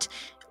like it.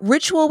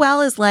 Ritual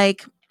Well is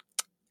like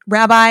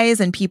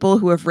rabbis and people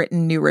who have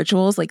written new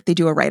rituals, like they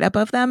do a write-up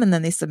of them and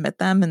then they submit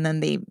them, and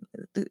then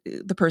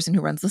the person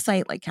who runs the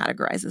site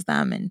categorizes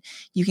them, and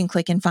you can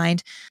click and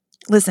find.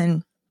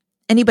 Listen,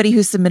 anybody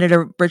who's submitted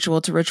a ritual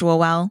to Ritual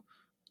Well,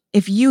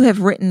 if you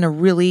have written a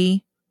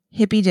really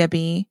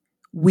hippy-dippy,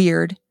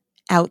 weird,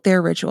 out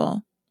there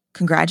ritual,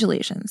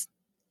 congratulations.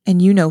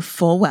 And you know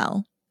full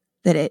well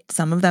that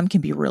some of them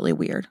can be really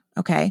weird,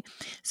 okay?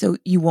 So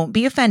you won't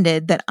be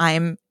offended that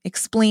I'm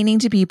explaining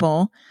to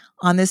people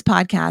on this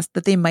podcast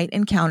that they might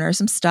encounter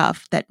some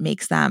stuff that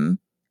makes them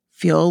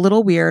feel a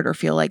little weird or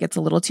feel like it's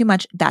a little too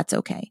much. That's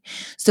okay.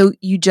 So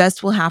you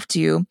just will have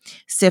to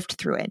sift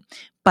through it.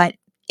 But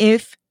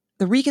if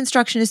the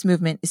Reconstructionist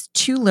movement is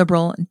too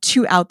liberal and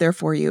too out there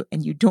for you,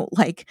 and you don't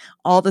like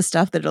all the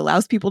stuff that it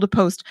allows people to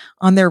post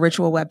on their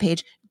ritual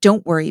webpage,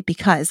 don't worry,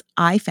 because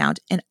I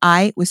found, and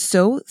I was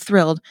so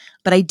thrilled,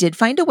 but I did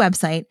find a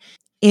website.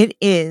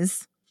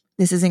 This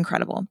is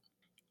incredible,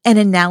 an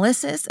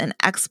analysis and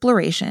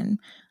exploration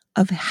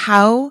of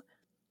how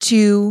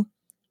to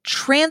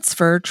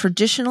transfer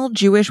traditional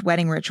Jewish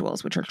wedding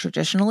rituals, which are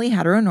traditionally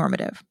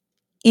heteronormative,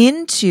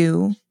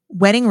 into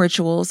wedding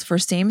rituals for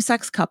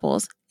same-sex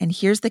couples, and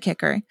here's the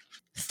kicker,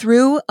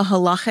 through a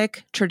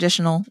halachic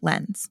traditional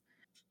lens.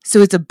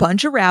 So it's a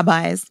bunch of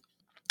rabbis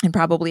and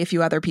probably a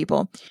few other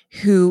people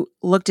who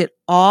looked at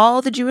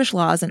all the Jewish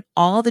laws and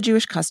all the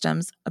Jewish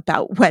customs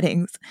about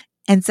weddings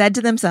and said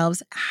to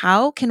themselves,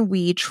 how can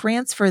we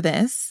transfer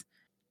this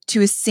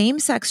to a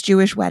same-sex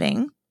Jewish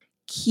wedding,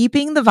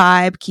 keeping the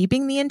vibe,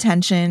 keeping the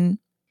intention,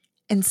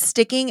 and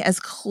sticking as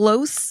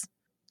close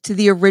to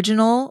the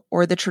original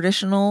or the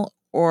traditional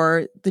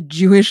or the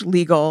Jewish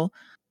legal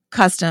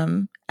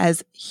custom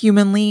as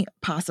humanly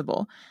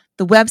possible.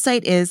 The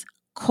website is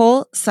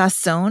Kol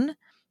Sason.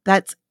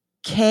 That's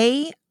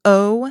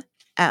KOLSASSON.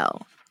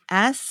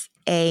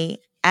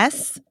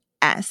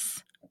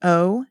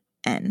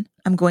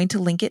 I'm going to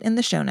link it in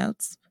the show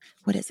notes.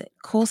 What is it?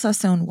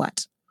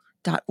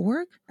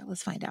 KolSasonWhat.org?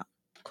 Let's find out.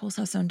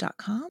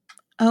 KolSason.com?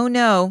 Oh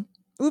no.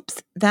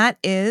 Oops. That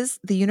is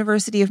the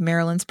University of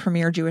Maryland's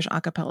premier Jewish a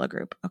cappella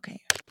group.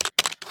 Okay.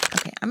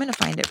 I'm going to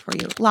find it for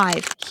you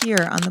live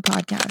here on the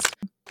podcast.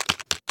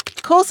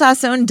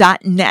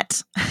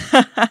 KolSason.net.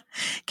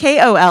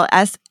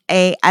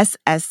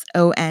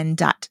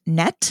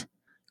 KolSasson.net.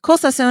 Kol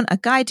Sason, a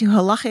guide to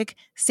halachic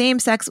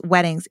same-sex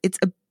weddings. It's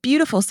a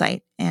beautiful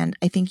site, and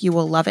I think you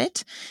will love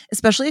it,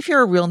 especially if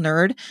you're a real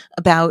nerd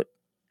about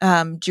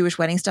Jewish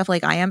wedding stuff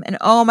like I am. And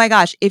oh my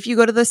gosh, if you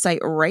go to the site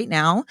right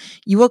now,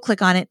 you will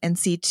click on it and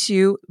see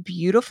two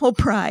beautiful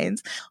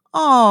brides.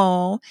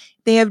 Oh,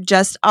 they have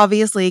just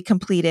obviously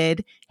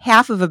completed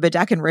half of a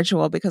Bedecken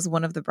ritual because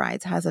one of the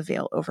brides has a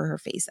veil over her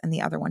face and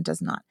the other one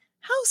does not.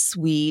 How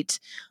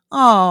sweet.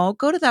 Oh,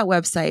 go to that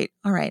website.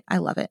 All right. I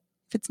love it.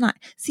 If it's not,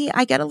 see,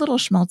 I get a little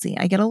schmaltzy.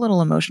 I get a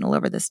little emotional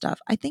over this stuff.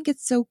 I think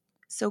it's so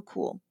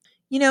cool.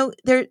 You know,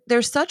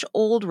 they're such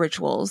old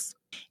rituals,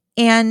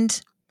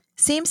 and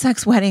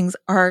same-sex weddings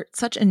are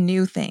such a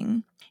new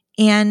thing.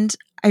 And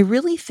I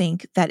really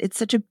think that it's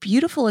such a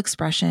beautiful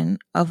expression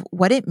of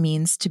what it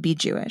means to be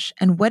Jewish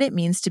and what it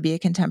means to be a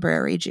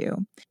contemporary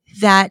Jew,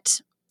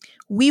 that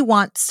we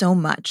want so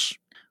much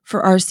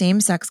for our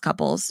same-sex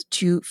couples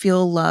to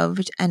feel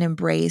loved and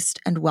embraced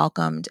and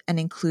welcomed and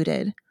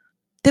included,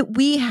 that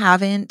we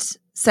haven't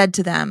said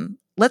to them,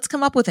 let's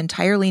come up with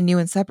entirely new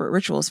and separate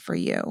rituals for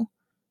you.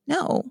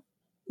 No,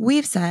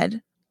 we've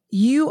said,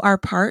 you are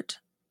part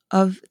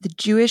of the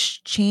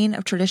Jewish chain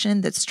of tradition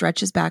that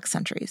stretches back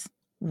centuries.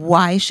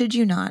 Why should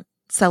you not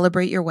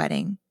celebrate your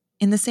wedding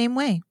in the same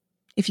way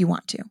if you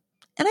want to?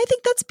 And I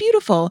think that's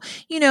beautiful,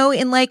 you know,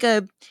 in like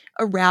a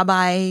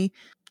rabbi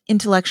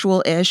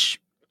intellectual-ish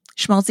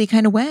schmaltzy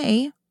kind of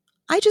way.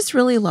 I just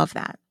really love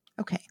that.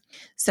 Okay,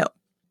 so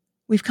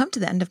we've come to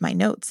the end of my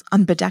notes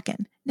on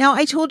Bedecken. Now,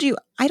 I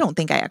don't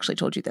think I actually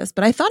told you this,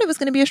 but I thought it was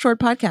going to be a short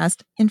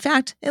podcast. In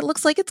fact, it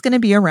looks like it's going to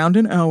be around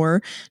an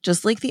hour,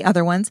 just like the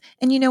other ones.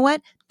 And you know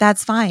what?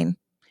 That's fine,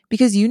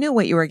 because you knew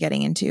what you were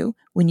getting into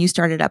when you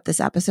started up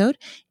this episode.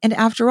 And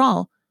after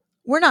all,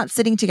 we're not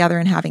sitting together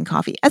and having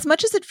coffee as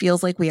much as it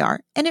feels like we are.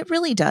 And it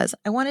really does.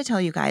 I want to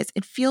tell you guys,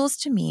 it feels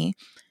to me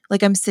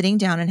like I'm sitting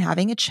down and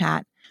having a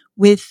chat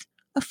with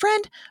a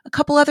friend, a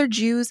couple other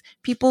Jews,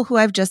 people who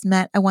I've just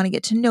met, I want to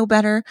get to know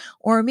better,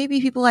 or maybe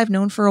people I've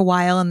known for a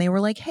while and they were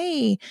like,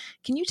 hey,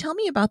 can you tell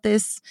me about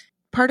this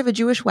part of a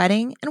Jewish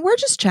wedding? And we're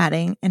just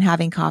chatting and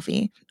having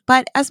coffee.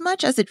 But as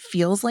much as it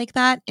feels like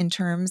that in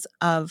terms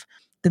of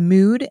the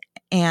mood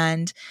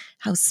and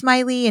how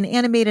smiley and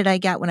animated I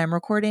get when I'm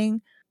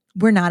recording,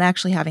 we're not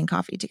actually having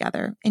coffee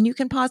together. And you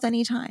can pause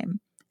anytime.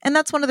 And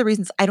that's one of the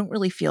reasons I don't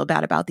really feel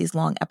bad about these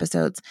long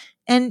episodes.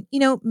 And, you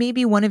know,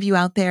 maybe one of you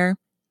out there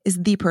is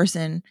the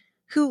person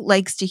who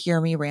likes to hear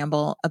me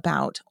ramble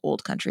about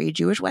old country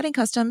Jewish wedding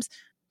customs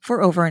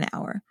for over an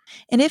hour.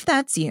 And if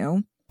that's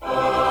you,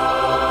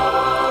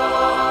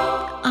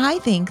 I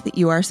think that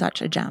you are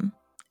such a gem.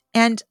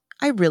 And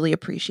I really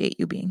appreciate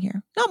you being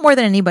here. Not more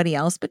than anybody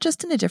else, but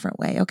just in a different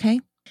way, okay?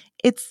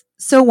 It's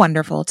so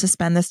wonderful to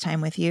spend this time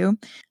with you.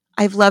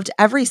 I've loved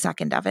every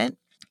second of it.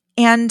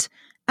 And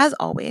as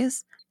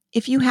always,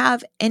 if you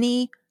have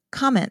any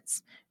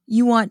comments,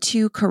 you want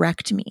to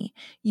correct me,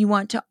 you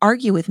want to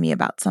argue with me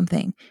about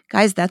something,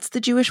 guys, that's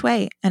the Jewish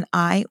way. And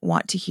I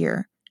want to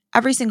hear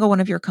every single one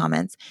of your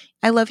comments.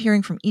 I love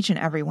hearing from each and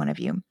every one of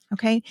you.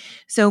 Okay.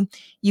 So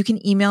you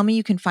can email me.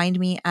 You can find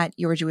me at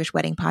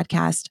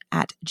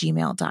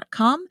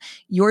yourjewishweddingpodcast@gmail.com,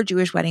 Your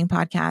Jewish Wedding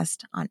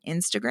Podcast on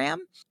Instagram.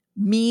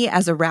 Me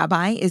as a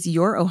rabbi is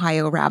Your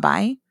Ohio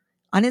Rabbi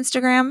on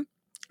Instagram.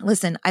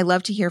 Listen, I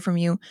love to hear from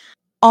you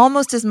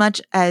almost as much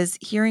as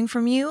hearing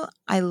from you.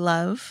 I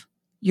love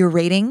your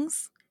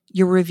ratings,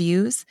 your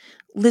reviews.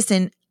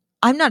 Listen,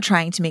 I'm not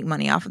trying to make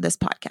money off of this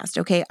podcast,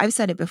 okay? I've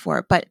said it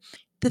before, but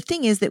the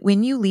thing is that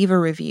when you leave a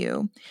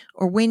review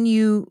or when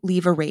you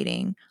leave a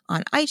rating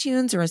on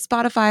iTunes or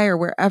Spotify or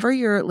wherever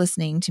you're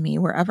listening to me,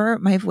 wherever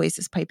my voice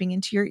is piping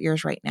into your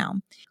ears right now,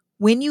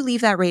 when you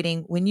leave that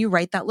rating, when you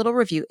write that little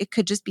review, it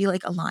could just be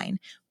like a line,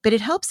 but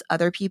it helps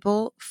other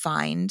people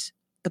find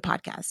the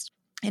podcast.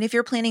 And if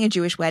you're planning a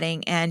Jewish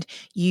wedding and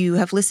you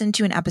have listened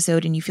to an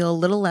episode and you feel a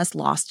little less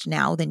lost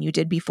now than you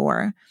did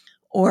before,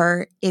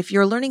 or if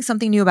you're learning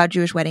something new about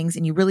Jewish weddings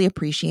and you really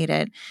appreciate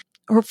it,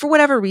 or for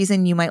whatever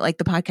reason you might like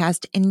the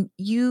podcast and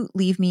you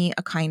leave me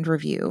a kind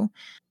review,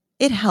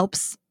 it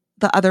helps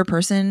the other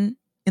person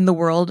in the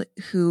world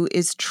who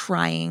is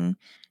trying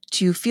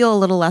to feel a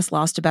little less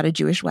lost about a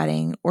Jewish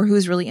wedding or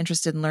who's really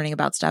interested in learning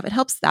about stuff. It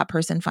helps that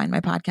person find my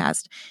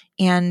podcast.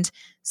 And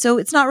so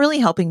it's not really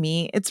helping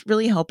me, it's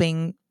really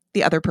helping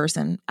the other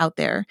person out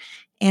there.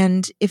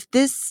 And if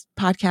this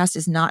podcast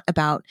is not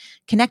about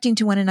connecting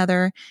to one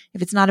another,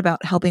 if it's not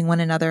about helping one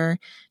another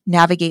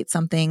navigate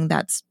something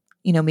that's,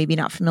 maybe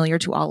not familiar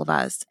to all of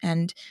us,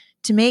 and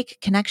to make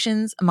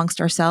connections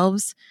amongst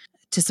ourselves,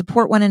 to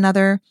support one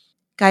another,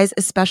 guys,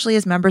 especially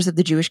as members of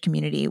the Jewish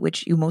community,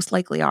 which you most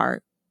likely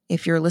are,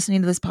 if you're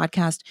listening to this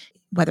podcast,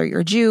 whether you're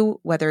a Jew,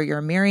 whether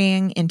you're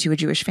marrying into a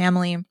Jewish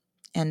family,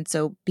 and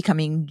so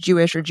becoming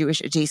Jewish or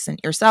Jewish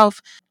adjacent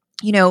yourself,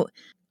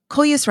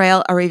 Kol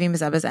Yisrael Arevim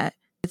Ze B'Ze.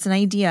 It's an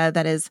idea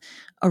that is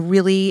a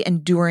really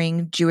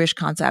enduring Jewish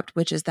concept,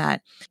 which is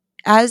that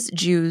as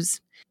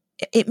Jews,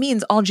 it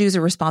means all Jews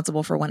are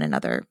responsible for one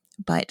another.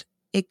 But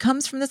it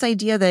comes from this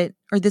idea that,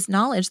 or this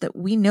knowledge that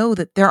we know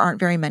that there aren't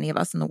very many of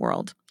us in the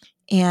world.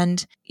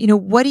 And,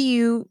 what do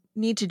you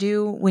need to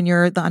do when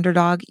you're the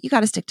underdog? You got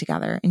to stick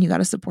together and you got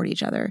to support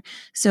each other.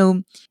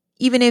 So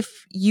even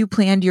if you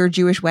planned your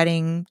Jewish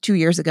wedding 2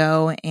 years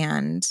ago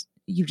and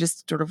you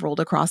just sort of rolled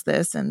across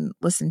this and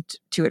listened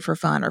to it for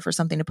fun or for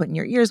something to put in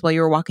your ears while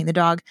you were walking the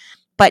dog,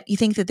 but you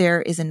think that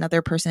there is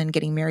another person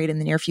getting married in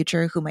the near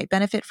future who might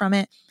benefit from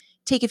it,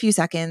 take a few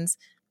seconds.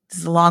 This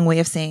is a long way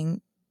of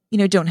saying,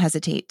 don't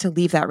hesitate to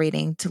leave that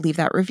rating, to leave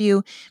that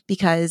review,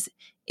 because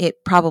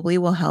it probably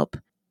will help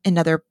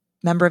another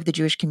member of the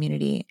Jewish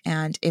community.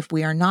 And if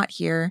we are not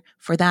here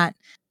for that,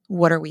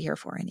 what are we here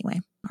for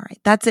anyway? All right,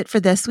 that's it for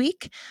this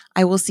week.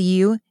 I will see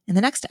you in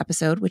the next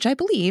episode, which I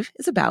believe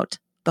is about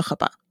the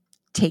chuppah.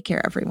 Take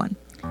care, everyone.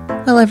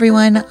 Well,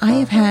 everyone, I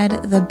have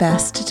had the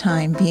best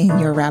time being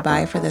your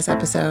rabbi for this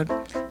episode.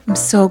 I'm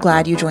so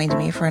glad you joined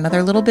me for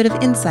another little bit of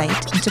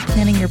insight into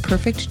planning your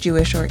perfect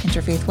Jewish or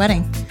interfaith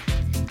wedding.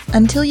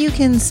 Until you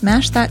can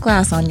smash that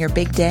glass on your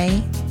big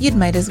day, you'd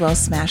might as well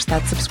smash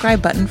that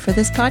subscribe button for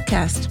this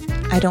podcast.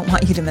 I don't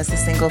want you to miss a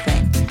single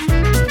thing.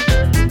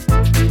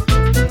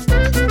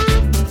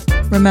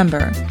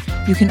 Remember,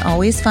 you can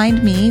always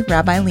find me,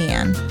 Rabbi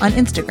Leanne, on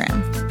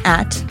Instagram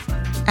at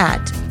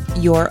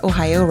Your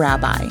Ohio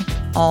Rabbi,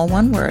 all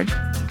one word,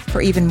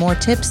 for even more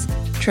tips,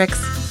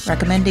 tricks,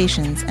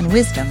 recommendations, and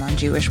wisdom on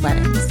Jewish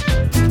weddings.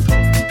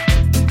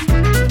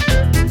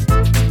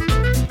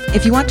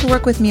 If you want to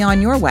work with me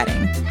on your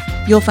wedding,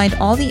 you'll find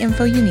all the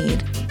info you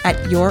need at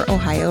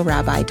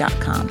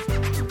yourohiorabbi.com.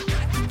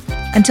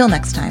 Until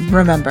next time,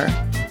 remember,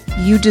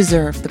 you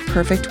deserve the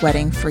perfect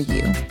wedding for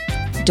you.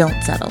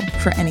 Don't settle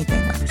for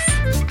anything less.